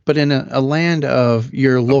is. But in a land of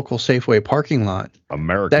your local Safeway parking lot,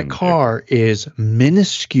 that car is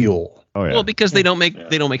minuscule. Oh yeah. Well, because they don't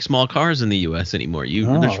make small cars in the U.S. anymore.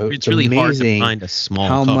 It's really hard to find a small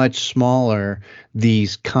car. How much smaller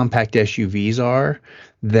these compact SUVs are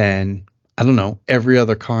than, I don't know, every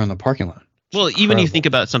other car in the parking lot. Well, even you think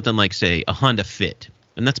about something like, say, a Honda Fit,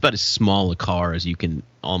 and that's about as small a car as you can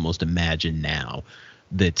almost imagine now.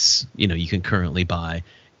 That's you can currently buy,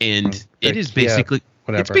 and it is basically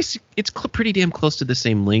it's pretty damn close to the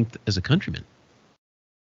same length as a Countryman.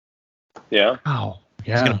 Yeah. Oh,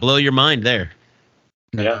 yeah. It's gonna blow your mind there.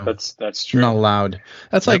 No. Yeah, that's true. Not allowed.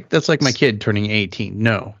 That's like my kid turning 18.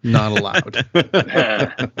 No, not allowed.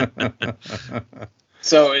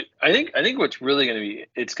 So I think what's really going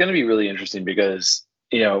to be really interesting because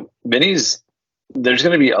Minis, there's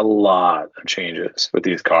going to be a lot of changes with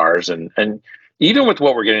these cars and even with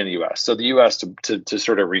what we're getting in the U.S. So the U.S. to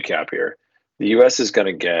sort of recap here, the U.S. is going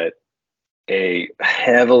to get a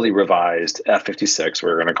heavily revised F56.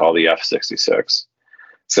 We're going to call the F66.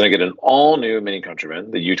 It's going to get an all new Mini Countryman,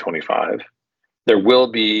 the U25. There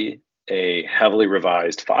will be a heavily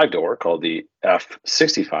revised 5-door called the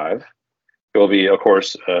F65. There will be, of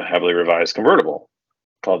course, a heavily revised convertible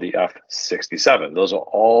called the F67. Those will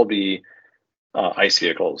all be ICE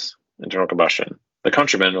vehicles, internal combustion. The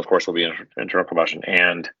Countryman, of course, will be internal combustion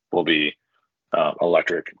and will be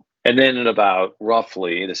electric. And then in about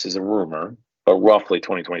roughly, this is a rumor, but roughly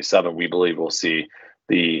 2027, we believe we'll see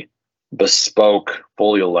the bespoke,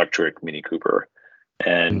 fully electric Mini Cooper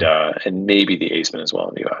and maybe the Aceman as well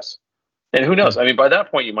in the U.S. And who knows? I mean, by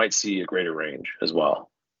that point, you might see a greater range as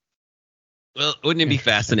well. Well, wouldn't it be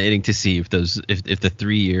fascinating to see if the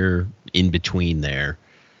 3-year in between there,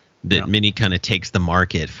 that Mini kind of takes the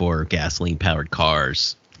market for gasoline powered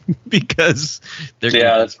cars because they're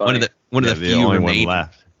that's funny. one of the few only remaining one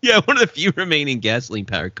left. Yeah, one of the few remaining gasoline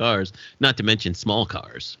powered cars, not to mention small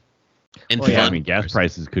cars. And gas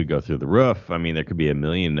prices could go through the roof. I mean, there could be a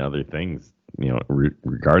million other things,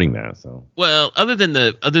 regarding that. So, well, other than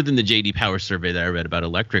the JD Power survey that I read about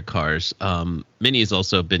electric cars, Mini has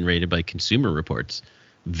also been rated by Consumer Reports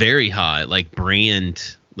very high, like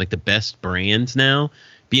the best brands now.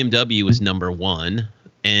 BMW was number 1,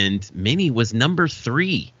 and Mini was number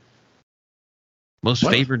 3. Most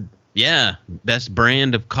favored, best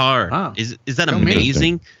brand of car. Wow. Is that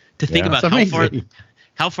amazing to think about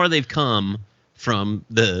how far they've come from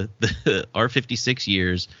the R56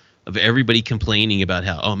 years of everybody complaining about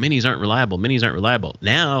how Minis aren't reliable.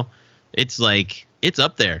 Now it's like it's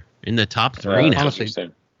up there in the top 3 now. Honestly,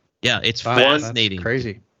 it's fascinating. That's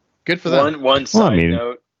crazy. Good for them. One side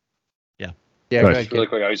note. Yeah, go ahead. Really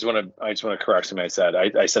quick. I just want to correct something I said.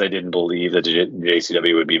 I said I didn't believe that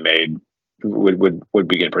JCW would be made would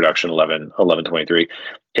begin production 11/23.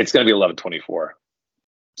 It's going to be 11/24.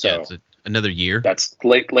 So it's another year. That's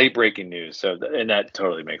late breaking news. So and that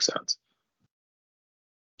totally makes sense.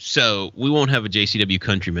 So we won't have a JCW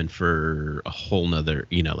Countryman for a whole nother,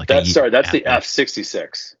 That's the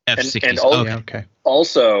F66. F66. And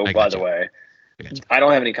also, by the way, I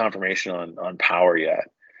don't have any confirmation on power yet.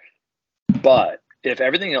 But if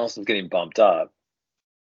everything else is getting bumped up,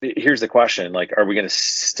 here's the question: like, are we going to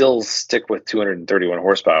still stick with 231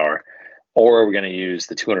 horsepower, or are we going to use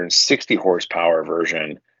the 260 horsepower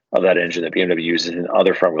version of that engine that BMW uses in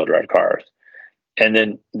other front-wheel drive cars? And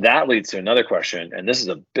then that leads to another question, and this is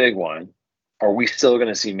a big one: are we still going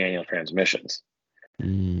to see manual transmissions? So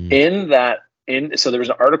there was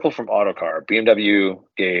an article from Autocar. BMW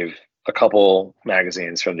gave a couple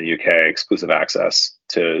magazines from the UK exclusive access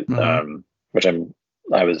to, which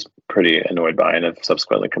I was pretty annoyed by, and have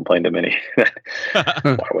subsequently complained to many.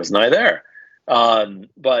 Why wasn't I there?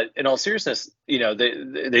 But in all seriousness,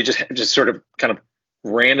 they just sort of kind of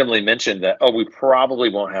randomly mentioned that, we probably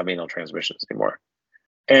won't have manual transmissions anymore.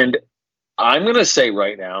 And I'm going to say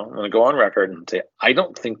right now, I'm going to go on record and say, I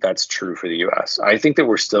don't think that's true for the US. I think that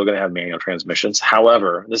we're still going to have manual transmissions.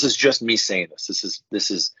 However, this is just me saying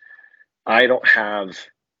this. I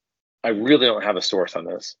really don't have a source on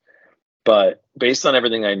this, but based on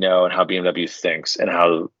everything I know and how BMW thinks and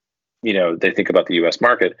how, they think about the US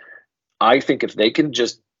market, I think if they can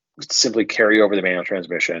just simply carry over the manual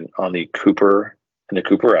transmission on the Cooper and the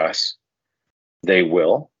Cooper S, they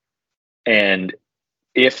will. And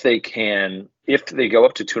if they go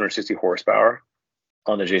up to 260 horsepower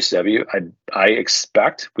on the JCW, I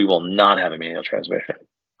expect we will not have a manual transmission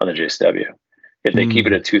on the JCW. If they keep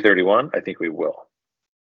it at 231, I think we will.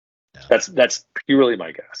 Yeah. That's purely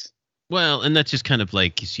my guess. Well, and that's just kind of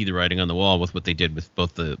like you see the writing on the wall with what they did with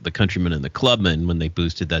both the Countryman and the Clubman when they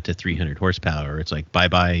boosted that to 300 horsepower. It's like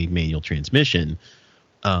bye-bye manual transmission.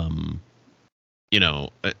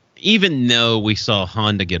 Even though we saw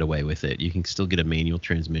Honda get away with it, you can still get a manual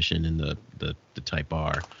transmission in the Type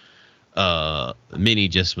R. Mini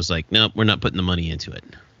just was like, nope, we're not putting the money into it.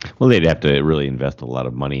 Well, they'd have to really invest a lot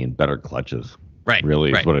of money in better clutches. Right.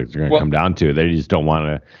 Really is what it's going to come down to. They just don't want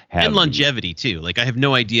to have... And longevity, too. Like, I have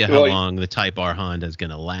no idea how long the Type R Honda is going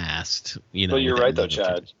to last. Well, you're right, though,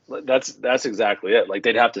 Chad. That's exactly it. Like,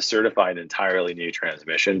 they'd have to certify an entirely new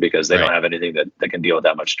transmission because they don't have anything that can deal with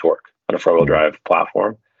that much torque on a front-wheel drive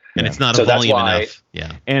platform. And it's not a volume enough.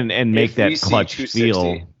 Yeah. And make that clutch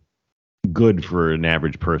feel good for an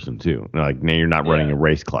average person, too. Like, now you're not running a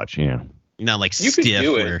race clutch, Not like you stiff. Can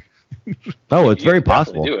do it. It's very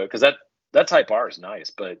possible. Do it, because that Type R is nice,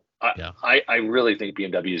 but I really think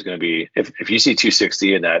BMW is going to be, if you see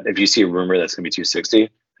 260 and if you see a rumor that's going to be 260,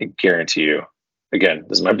 I guarantee you, again,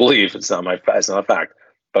 this is my belief, it's not a fact,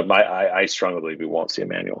 but I strongly believe we won't see a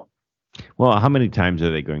manual. Well, how many times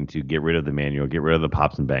are they going to get rid of the manual, get rid of the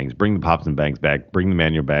pops and bangs, bring the pops and bangs back, bring the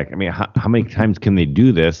manual back? I mean, how many times can they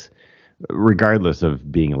do this, regardless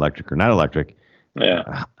of being electric or not electric?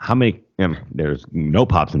 Yeah. How many? There's no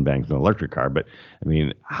pops and bangs in an electric car, but I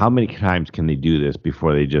mean, how many times can they do this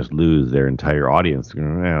before they just lose their entire audience?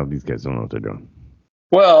 Well, these guys don't know what they're doing.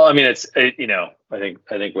 Well, I mean, I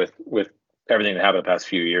think with everything that happened the past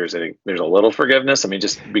few years, I think there's a little forgiveness. I mean,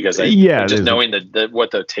 just because knowing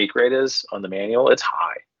what the take rate is on the manual, it's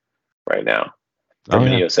high right now.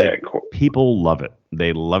 People love it.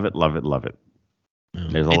 They love it, love it, love it.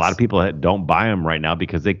 There's a lot of people that don't buy them right now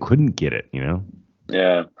because they couldn't get it,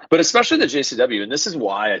 Yeah, but especially the JCW, and this is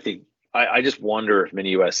why I think I just wonder if Mini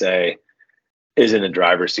USA is in the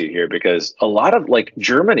driver's seat here, because a lot of, like,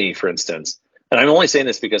 Germany, for instance, and I'm only saying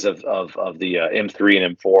this because of the M3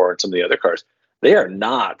 and M4 and some of the other cars, they are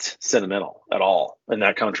not sentimental at all in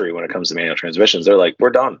that country when it comes to manual transmissions. They're like,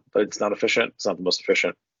 we're done. It's not efficient. It's not the most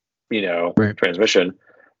efficient, transmission.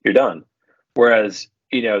 You're done. Whereas,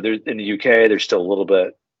 in the UK, there's still a little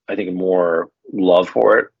bit, I think, more love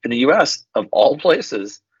for it. In the US, of all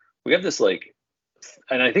places, we have this, like,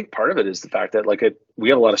 and I think part of it is the fact that, like, we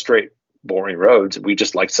have a lot of straight, boring roads. We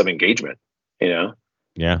just like some engagement, Yeah.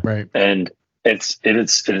 Right. And it's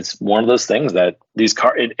one of those things that these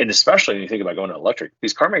and especially when you think about going to electric,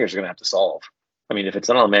 these car makers are going to have to solve. I mean, if it's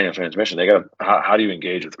not on a manual transmission, they got how do you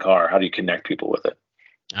engage with the car? How do you connect people with it?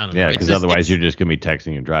 I don't know. Yeah, because otherwise you're just going to be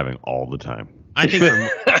texting and driving all the time. I think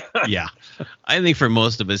I think for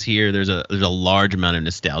most of us here, there's a large amount of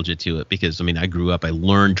nostalgia to it because, I mean, I grew up, I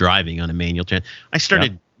learned driving on a manual I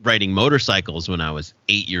started riding motorcycles when I was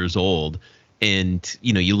 8 years old, and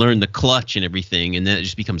you learn the clutch and everything, and then it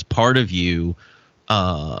just becomes part of you.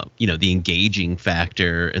 The engaging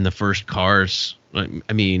factor in the first cars.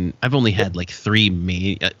 I mean, I've only had like three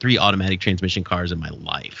automatic transmission cars in my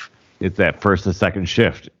life. It's that first and second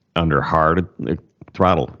shift under hard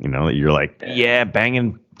throttle, you're like,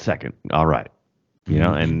 banging second. All right.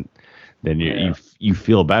 And then you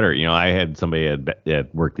feel better. I had somebody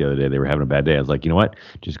at work the other day, they were having a bad day. I was like, you know what?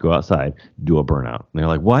 Just go outside, do a burnout. And they're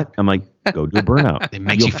like, what? I'm like, go do a burnout. It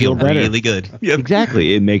makes you feel better. Really good. Yep.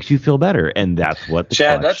 Exactly. It makes you feel better. And that's what the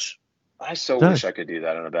Chad, clutch. I so Does. wish I could do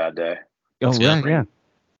that on a bad day. Oh, Yeah. yeah.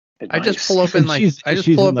 I just pull up in like She's I just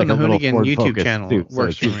in pull up like in the a little Hoonigan Ford YouTube Focus channel. too, It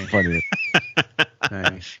works so for me. it's funny.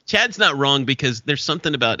 Nice. Chad's not wrong, because there's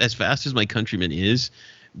something about, as fast as my Countryman is,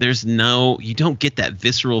 you don't get that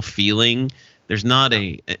visceral feeling. There's not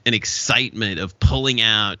an excitement of pulling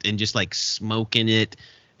out and just like smoking it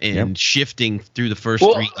and shifting through the first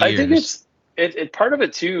 3 gears. I think it's part of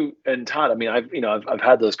it too. And Todd, I mean, I've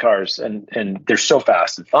had those cars and they're so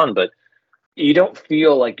fast and fun, but you don't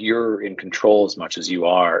feel like you're in control as much as you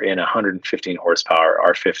are in a 115 horsepower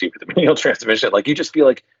R50 with a manual transmission. Like, you just feel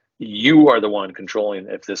like you are the one controlling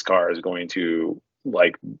if this car is going to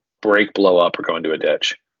like break, blow up, or go into a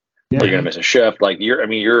ditch. Yeah. Or you're gonna miss a shift. Like, you're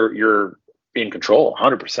in control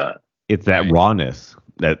 100%. It's that Right. rawness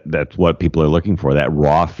that's what people are looking for. That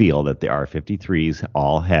raw feel that the R53s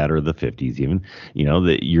all had, or the 50s even.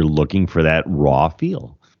 That you're looking for that raw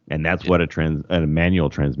feel, and that's what a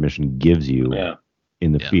manual transmission gives you Yeah.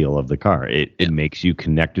 in the Yeah. feel of the car. It makes you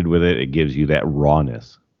connected with it. It gives you that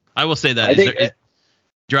rawness. I will say that I think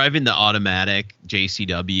driving the automatic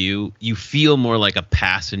JCW, you feel more like a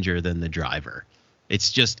passenger than the driver.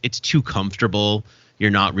 It's too comfortable. You're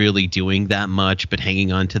not really doing that much, but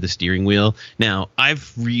hanging on to the steering wheel. Now,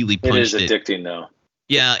 I've really it punched is addicting though.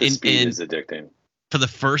 Yeah, The speed and is addicting. for the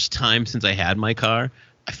first time since I had my car,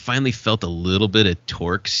 I finally felt a little bit of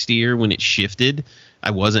torque steer when it shifted. I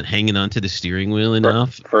wasn't hanging on to the steering wheel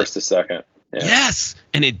enough. First to second. Yeah. Yes,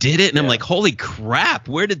 and it did it, and I'm Yeah. like, holy crap,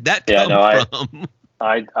 where did that Yeah, come no, from?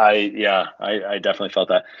 I definitely felt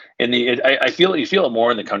that. I feel you feel it more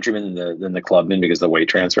in the Countryman than the Clubman because of the weight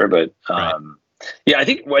transfer. But Right. yeah, I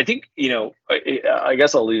think I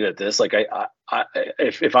guess I'll leave it at this. Like,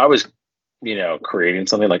 if I was creating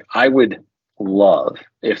something, like, I would love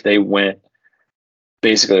if they went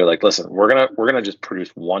basically like, listen, we're gonna just produce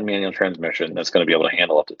one manual transmission that's going to be able to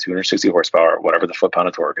handle up to 260 horsepower, whatever the foot-pound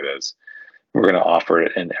of torque it is. We're going to offer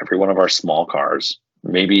it in every one of our small cars,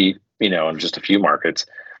 maybe in just a few markets.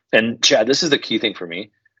 And Chad, this is the key thing for me: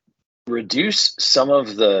 reduce some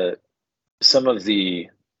of the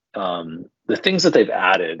things that they've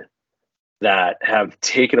added that have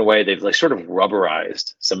taken away. They've like sort of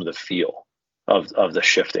rubberized some of the feel of the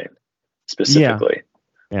shifting specifically.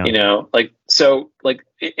 Yeah. Like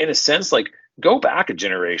in a sense, like, go back a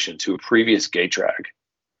generation to a previous gate drag.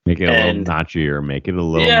 Make it a little notchier, make it a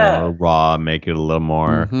little more raw, make it a little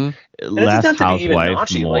more less housewife,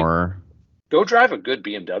 notchy, more. Like, go drive a good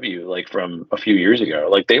BMW, like from a few years ago.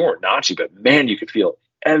 Like, they weren't notchy, but man, you could feel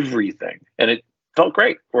everything, and it felt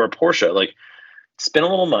great. Or a Porsche, like, spend a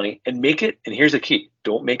little money and make it. And here's the key: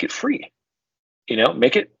 don't make it free.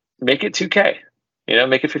 Make it $2,000. Make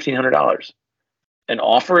it $1,500, and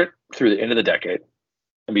offer it through the end of the decade,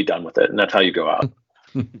 and be done with it. And that's how you go out.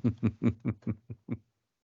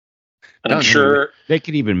 And I'm sure they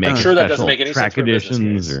could even make that doesn't special make any track sense for a business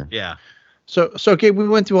editions case. or Yeah. So okay, we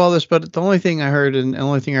went through all this, but the only thing I heard and the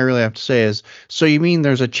only thing I really have to say is, so you mean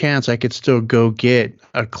there's a chance I could still go get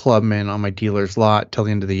a Clubman on my dealer's lot till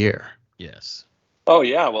the end of the year? Yes. Oh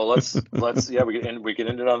yeah, well let's we can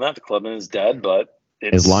end it on that. The Clubman is dead, but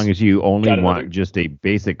as long as you only got want another- just a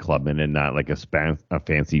basic Clubman and not like a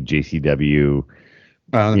fancy JCW.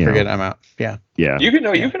 Forget it, I'm out. Yeah. Yeah. you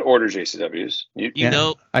can order JCWs. You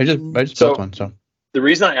know, I just So- built one. So The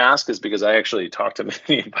reason I ask is because I actually talked to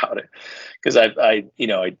Minnie about it, because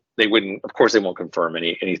they wouldn't, of course, they won't confirm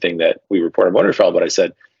anything that we report on Motor Trend, but I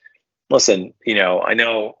said, listen, I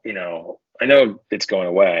know it's going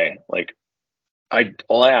away. Like,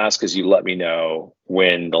 all I ask is you let me know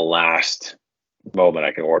when the last moment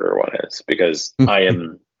I can order one is, because I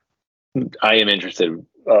am interested,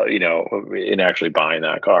 in actually buying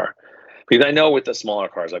that car, because I know with the smaller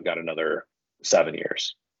cars, I've got another 7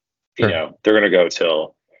 years. Sure. They're going to go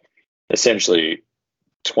till essentially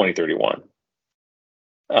 2031.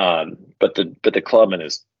 But the Clubman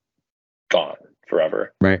is gone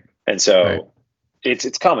forever. right. And so Right.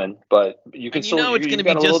 it's coming, but you can And still, it's going to you've be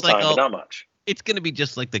got a little just like time, but not much. it's going to be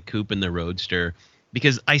just like the Coupe and the Roadster,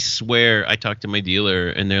 because I swear I talked to my dealer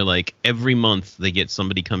and they're like, every month they get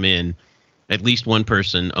somebody come in, at least one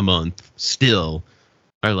person a month still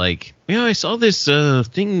are like, I saw this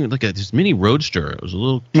thing, like this mini Roadster. It was a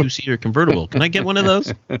little 2-seater convertible. Can I get one of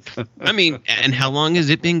those? I mean, and how long has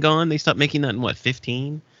it been gone? They stopped making that in what,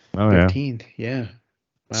 15? Oh yeah. 15. Yeah.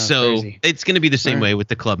 Wow, So crazy. it's going to be the same All right. way with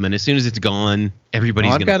the Clubman. As soon as it's gone, everybody's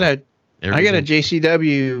Well, going to. I got a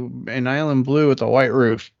JCW in Island Blue with a white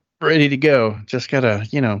roof ready to go. Just gotta,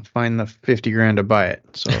 find the $50,000 to buy it.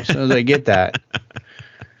 So as soon as I get that,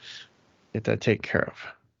 get that taken care of.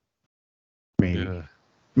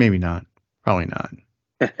 Maybe not. Probably not.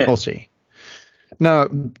 We'll see.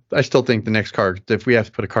 No, I still think the next car, if we have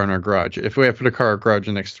to put a car in our garage, if we have to put a car in our garage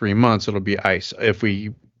in the next 3 months, it'll be ICE. If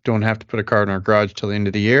we don't have to put a car in our garage till the end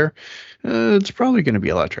of the year, it's probably going to be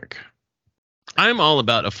electric. I'm all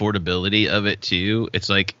about affordability of it too. It's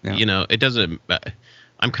like, it doesn't,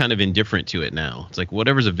 I'm kind of indifferent to it now. It's like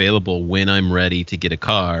whatever's available when I'm ready to get a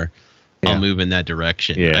car, I'll move in that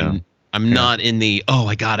direction. Yeah. I'm not in the,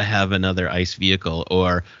 I got to have another ICE vehicle,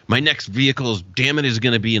 or my next vehicle is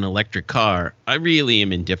going to be an electric car. I really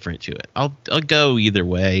am indifferent to it. I'll go either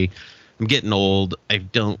way. I'm getting old. I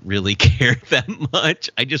don't really care that much.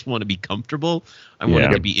 I just want to be comfortable. I want it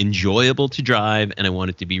to be enjoyable to drive, and I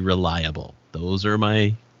want it to be reliable. Those are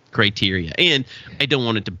my criteria. And I don't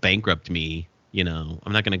want it to bankrupt me. I'm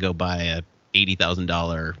not going to go buy a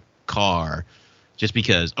 $80,000 car just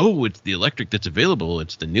because, it's the electric that's available.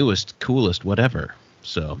 It's the newest, coolest, whatever.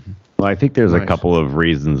 So, well, I think there's a couple of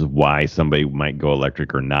reasons why somebody might go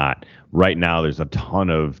electric or not. Right now, there's a ton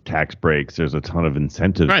of tax breaks. There's a ton of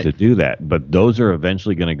incentives to do that. But those are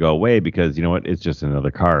eventually going to go away because, you know what? It's just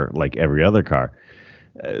another car like every other car.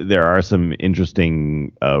 There are some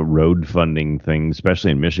interesting road funding things,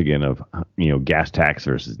 especially in Michigan, of gas tax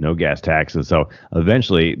versus no gas taxes. So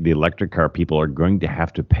eventually, the electric car people are going to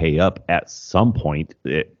have to pay up at some point,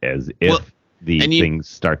 as if things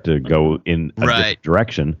start to go in a different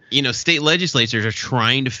direction. State legislatures are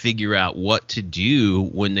trying to figure out what to do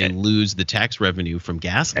when they lose the tax revenue from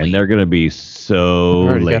gasoline, and they're going to be so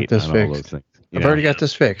late on all those things. I've already got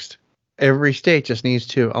this fixed. Every state just needs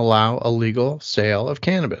to allow a legal sale of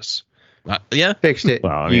cannabis. Fixed it.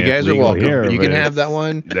 Well, you guys are welcome. You can have that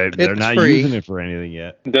one. They're not using it for anything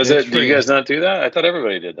yet. Do you guys not do that? I thought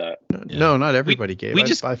everybody did that. No, not everybody, Gabe.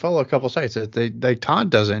 I follow a couple sites that they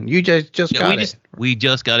Todd doesn't. You just got it. We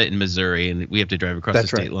just got it in Missouri, and we have to drive across the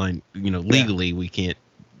state line. Legally, we can't,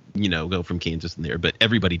 go from Kansas in there, but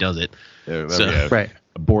everybody does it. A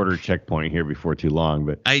border checkpoint here before too long,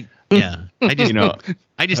 but I just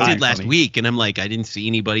I just did last week, and I'm like, I didn't see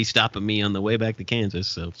anybody stopping me on the way back to Kansas,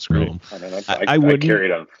 so screw them. I don't know. I carry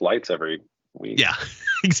it on flights every week. Yeah,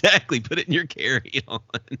 exactly. Put it in your carry-on.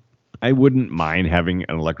 I wouldn't mind having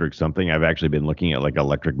an electric something. I've actually been looking at like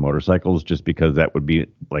electric motorcycles just because that would be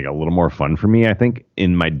like a little more fun for me, I think,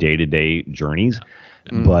 in my day-to-day journeys.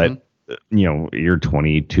 Mm-hmm. But you're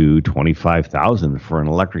 25,000 for an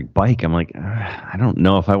electric bike. I'm like, I don't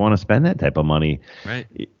know if I want to spend that type of money. Right.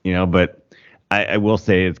 But I will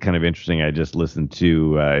say it's kind of interesting. I just listened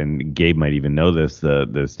to, and Gabe might even know this,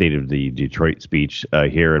 the State of the Detroit speech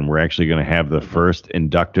here, and we're actually going to have the first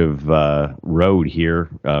inductive road here,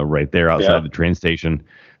 right there outside the train station,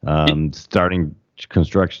 starting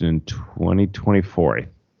construction in 2024, I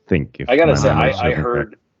think. I gotta say, I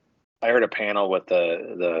heard a panel with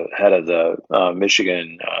the head of the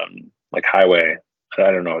Michigan highway.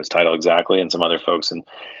 I don't know his title exactly, and some other folks in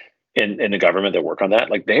the government that work on that.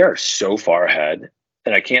 Like, they are so far ahead,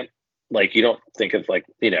 and I can't, you don't think of I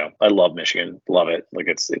love Michigan, love it. Like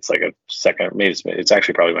it's like a second, maybe it's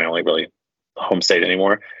actually probably my only really home state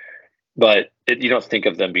anymore. But you don't think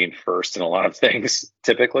of them being first in a lot of things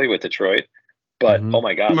typically with Detroit. But oh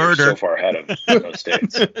my God, they're so far ahead of those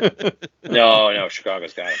states. No,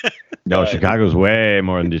 Chicago's got it. No, Chicago's way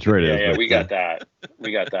more than Detroit is. Yeah, we got that.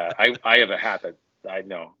 I have a habit. I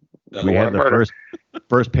know. We have the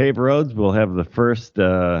first paved roads. We'll have the first.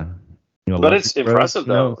 But it's impressive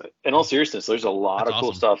though. In all seriousness, there's a lot of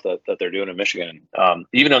cool stuff that they're doing in Michigan.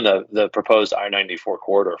 Even on the proposed I-94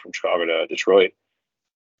 corridor from Chicago to Detroit.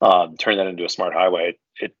 Turn that into a smart highway.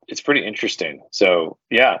 It's pretty interesting. So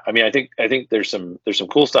yeah, I mean, I think there's some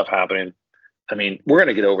cool stuff happening. I mean, we're going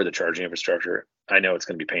to get over the charging infrastructure. I know it's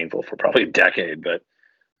going to be painful for probably a decade, but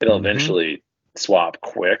it'll eventually swap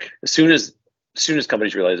quick. As soon as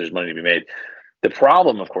companies realize there's money to be made. The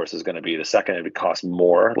problem, of course, is going to be the second it costs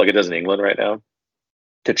more, like it does in England right now,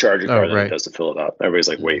 to charge a car than it does to fill it up. Everybody's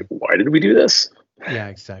like, wait, why did we do this? Yeah,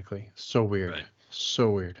 exactly. So weird. Right. So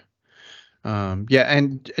weird.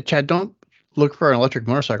 And Chad, don't look for an electric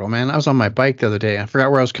motorcycle, man. I was on my bike the other day. I forgot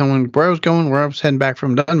where I was heading back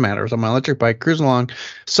from. Doesn't matter. I was on my electric bike cruising along.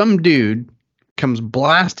 Some dude comes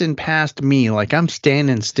blasting past me like I'm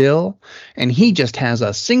standing still, and he just has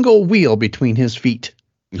a single wheel between his feet.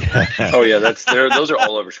 Oh yeah, those are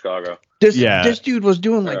all over Chicago. This dude was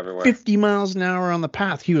doing like 50 miles an hour on the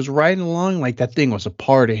path. He was riding along like that thing was a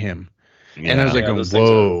part of him. Yeah. And I was like,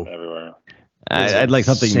 whoa. Everywhere. I'd like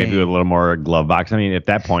something maybe with a little more glove box. I mean, at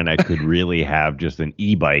that point, I could really have just an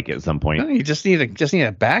e-bike at some point. No, you just need a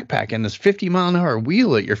backpack and this 50-mile-an-hour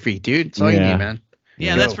wheel at your feet, dude. That's all you need, man.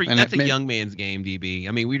 Yeah, Go. that's And that's it a may- young man's game, DB.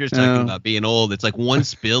 I mean, we were just talking about being old. It's like one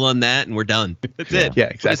spill on that, and we're done. That's it. Yeah,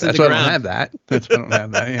 Put us exactly. in That's the why I don't ground. have that. That's why I don't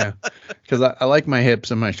have that. Yeah, because I like my hips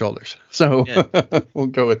and my shoulders. So we'll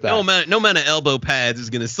go with that. No amount of elbow pads is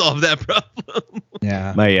going to solve that problem.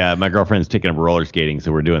 Yeah. My girlfriend's taking up roller skating,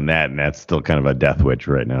 so we're doing that, and that's still kind of a death wish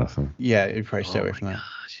right now. So, Yeah, you probably stay away from that.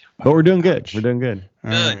 but we're doing good. We're doing good. All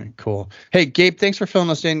Good. right, cool. Hey, Gabe, thanks for filling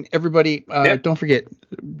us in. Everybody, don't forget,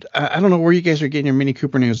 I don't know where you guys are getting your Mini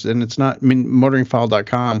Cooper news, and it's not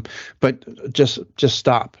motoringfile.com, but just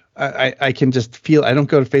stop. I can just feel, I don't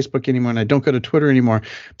go to Facebook anymore, and I don't go to Twitter anymore,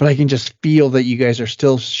 but I can just feel that you guys are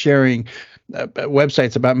still sharing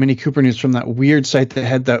websites about Mini Cooper news from that weird site that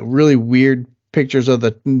had that really weird pictures of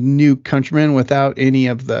the new Countryman without any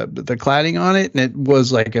of the cladding on it, and it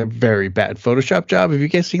was like a very bad Photoshop job. Have you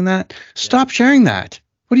guys seen that? Stop sharing that.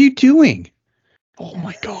 What are you doing? Oh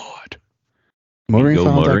my god. Go Motoring is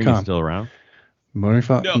Motoringfile.com. still around.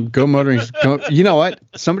 Motoringfile. No. Go Motoring. Go, you know what?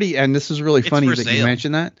 Somebody, and this is really It's funny for that you sale.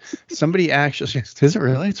 mentioned that. Somebody actually, is it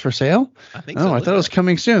really? It's for sale? I think Oh, so. I Look thought it at was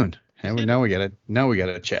coming soon. And now we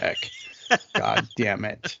gotta check. God damn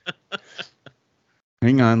it.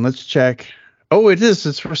 Hang on, let's check. Oh, it is.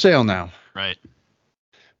 It's for sale now. Right.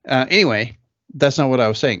 Anyway, that's not what I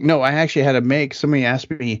was saying. No, I actually had to make, somebody asked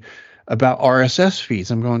me about RSS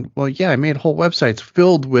feeds. I'm going, well, yeah, I made whole websites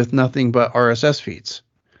filled with nothing but RSS feeds.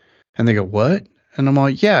 And they go, what? And I'm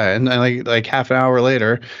like, yeah. And I, like half an hour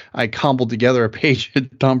later, I cobbled together a page at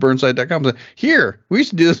tomburnside.com. Like, here, we used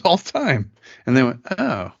to do this all the time. And they went,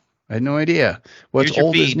 oh, I had no idea. What's Here's your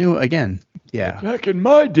old is feed. new again. Yeah. Back in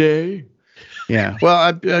my day. Yeah.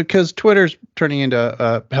 Well, because Twitter's turning into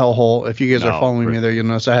a hellhole. If you guys are No, following me right. there, you'll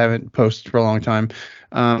notice I haven't posted for a long time.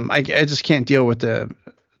 I just can't deal with the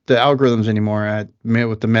algorithms anymore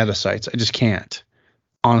with the meta sites. I just can't.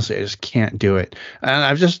 Honestly, I just can't do it. And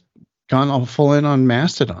I've just gone all full in on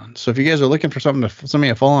Mastodon. So if you guys are looking for somebody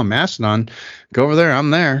to follow on Mastodon, go over there.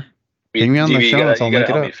 I'm there. Ping me on the DB, show you notes, gotta I'll link it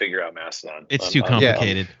help up. me figure out Mastodon. It's too I'm-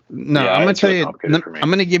 complicated. No, Yeah, I'm gonna it's tell really you. complicated for me. I'm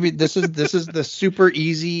gonna give you this is the super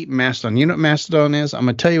easy Mastodon. You know what Mastodon is? I'm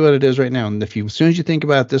gonna tell you what it is right now. And as soon as you think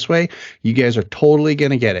about it this way, you guys are totally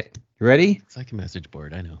gonna get it. You ready? It's like a message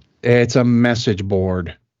board. I know. It's a message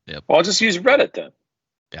board. Well, I'll just use Reddit then.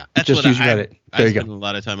 Yeah. Just use Reddit. I There you spend go. a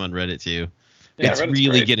lot of time on Reddit too. Yeah, It's Reddit's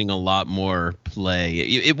really great. getting a lot more play.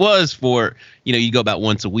 It was for, you go about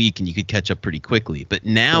once a week and you could catch up pretty quickly. But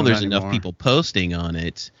now Well, there's not enough anymore. people posting on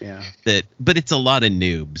it Yeah. but it's a lot of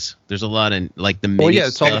noobs. There's a lot of like the Well, mini yeah,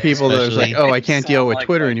 it's all the stuff people that are like, especially. oh, I can't deal with Like-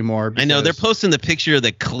 Twitter like- anymore. I know they're because- posting the picture of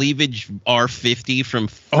the cleavage R50 from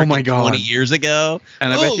Oh my freaking God. 20 years ago.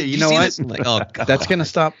 And I bet you know see what? this? I'm like, oh, God. That's gonna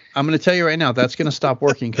stop. I'm gonna tell you right now. That's gonna stop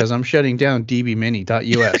working because I'm shutting down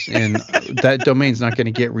dbmini.us, and that domain's not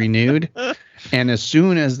gonna get renewed. And as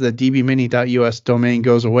soon as the dbmini.us domain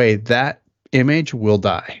goes away, that image will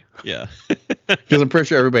die Yeah. because I'm pretty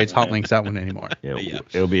sure everybody's hot links that one anymore. Yeah, Yeah.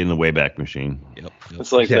 It'll be in the Wayback Machine. Yep.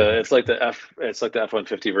 It's like Yeah. the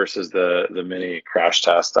F-150 versus the mini crash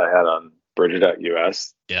test I had on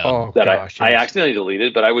Bridger.us Yeah. Oh that gosh, I yes. accidentally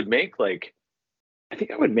deleted, but I would make I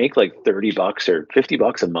think I would make like $30 or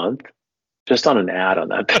 $50 a month just on an ad on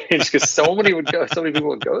that page because so many people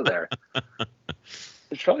would go there.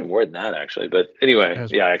 It's probably more than that actually, but anyway,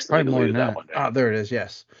 It's yeah, I Probably accidentally more than deleted that that. one day. Ah, there it is.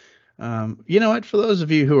 Yes. You know what? For those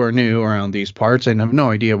of you who are new around these parts and have no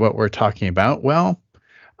idea what we're talking about, well,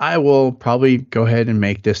 I will probably go ahead and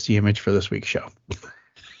make this the image for this week's show.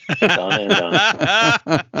 Done and done.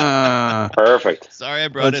 Let's Perfect. Sorry I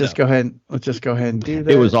brought it just up. go ahead. Let's just go ahead and do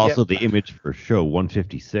that. It was also Yep. the image for show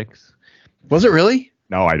 156. Was it really?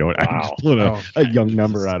 No, I don't. I Wow. just pulled Oh. a young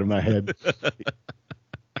number out of my head.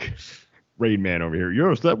 Rain Man over here.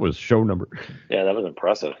 Yes, that was show number. Yeah, that was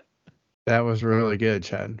impressive. That was really good,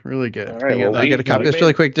 Chad. Really good. All right, Hang on, well, I got to copy this we really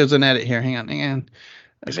made- quick. There's an edit here. Hang on.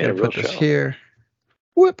 I just made got a to put real this show. here.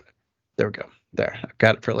 Whoop. There we go. There. I've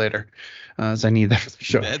got it for later. As I need that for the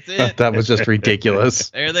show. That's it. That was just ridiculous.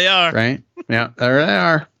 There they are. Right? Yeah, there they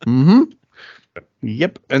are. Mm-hmm.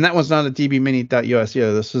 Yep. And that was not at dbmini.us.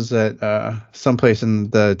 Yeah, this is at someplace in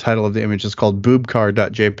the title of the image is called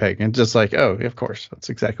boobcar.jpg. And just like, oh, of course. That's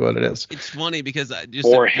exactly what it is. It's funny because I just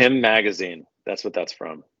Or Him Magazine. That's what that's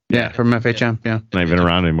from. Yeah, from FHM. Yeah. Not even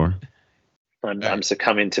around anymore. I'm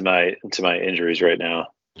succumbing to my injuries right now.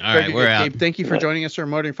 All right, Very we're good, out. Gabe. Thank you for joining us on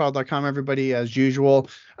motoringfile.com, everybody, as usual.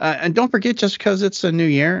 And don't forget, just because it's a new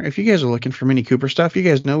year, if you guys are looking for Mini Cooper stuff, you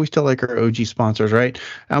guys know we still like our OG sponsors, right?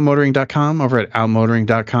 Outmotoring.com, over at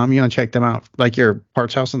outmotoring.com. You want to check them out, like your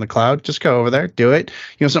parts house in the cloud. Just go over there, do it.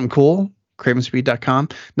 You know something cool? CravenSpeed.com.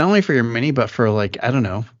 Not only for your Mini, but for, like, I don't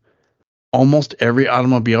know, almost every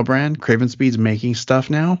automobile brand, Craven Speed's making stuff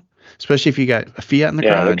now. especially if you got a Fiat in the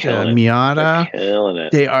Yeah, they're garage, killing it. Miata. They're killing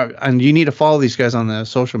it. They are, and you need to follow these guys on the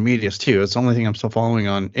social medias too. It's the only thing I'm still following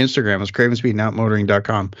on Instagram is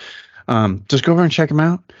cravenspeednoutmotoring.com. Just go over and check them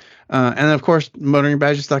out. And then of course,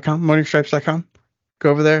 motoringbadges.com, motoringstripes.com. Go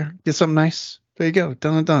over there, get something nice. There you go.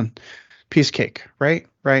 Done and done. Piece of cake. Right.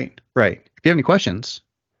 If you have any questions,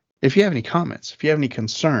 if you have any comments, if you have any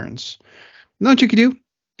concerns, you know what you can do?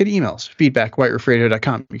 Get emails,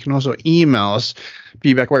 feedback@whiteroofradio.com. You can also email us,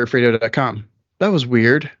 feedback@whiteroofradio.com. That was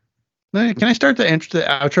weird. Can I start the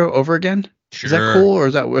outro over again? Sure. Is that cool, or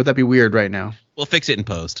would that be weird right now? We'll fix it in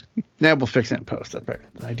post. Yeah, we'll fix it in post. That's right.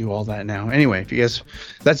 I do all that now. Anyway, if you guys,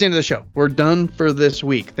 that's the end of the show. We're done for this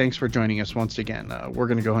week. Thanks for joining us once again. We're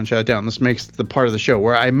gonna go and shut it down. This makes the part of the show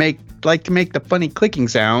where I like to make the funny clicking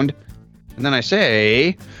sound, and then I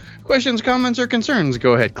say, questions, comments, or concerns,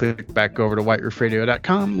 go ahead, click back over to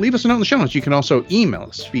whiteroofradio.com. Leave us a note in the show notes. You can also email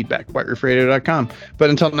us, feedback@whiteroofradio.com. But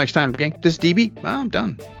until next time, gang, this is DB. I'm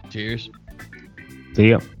done. Cheers. See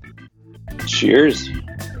ya. Cheers.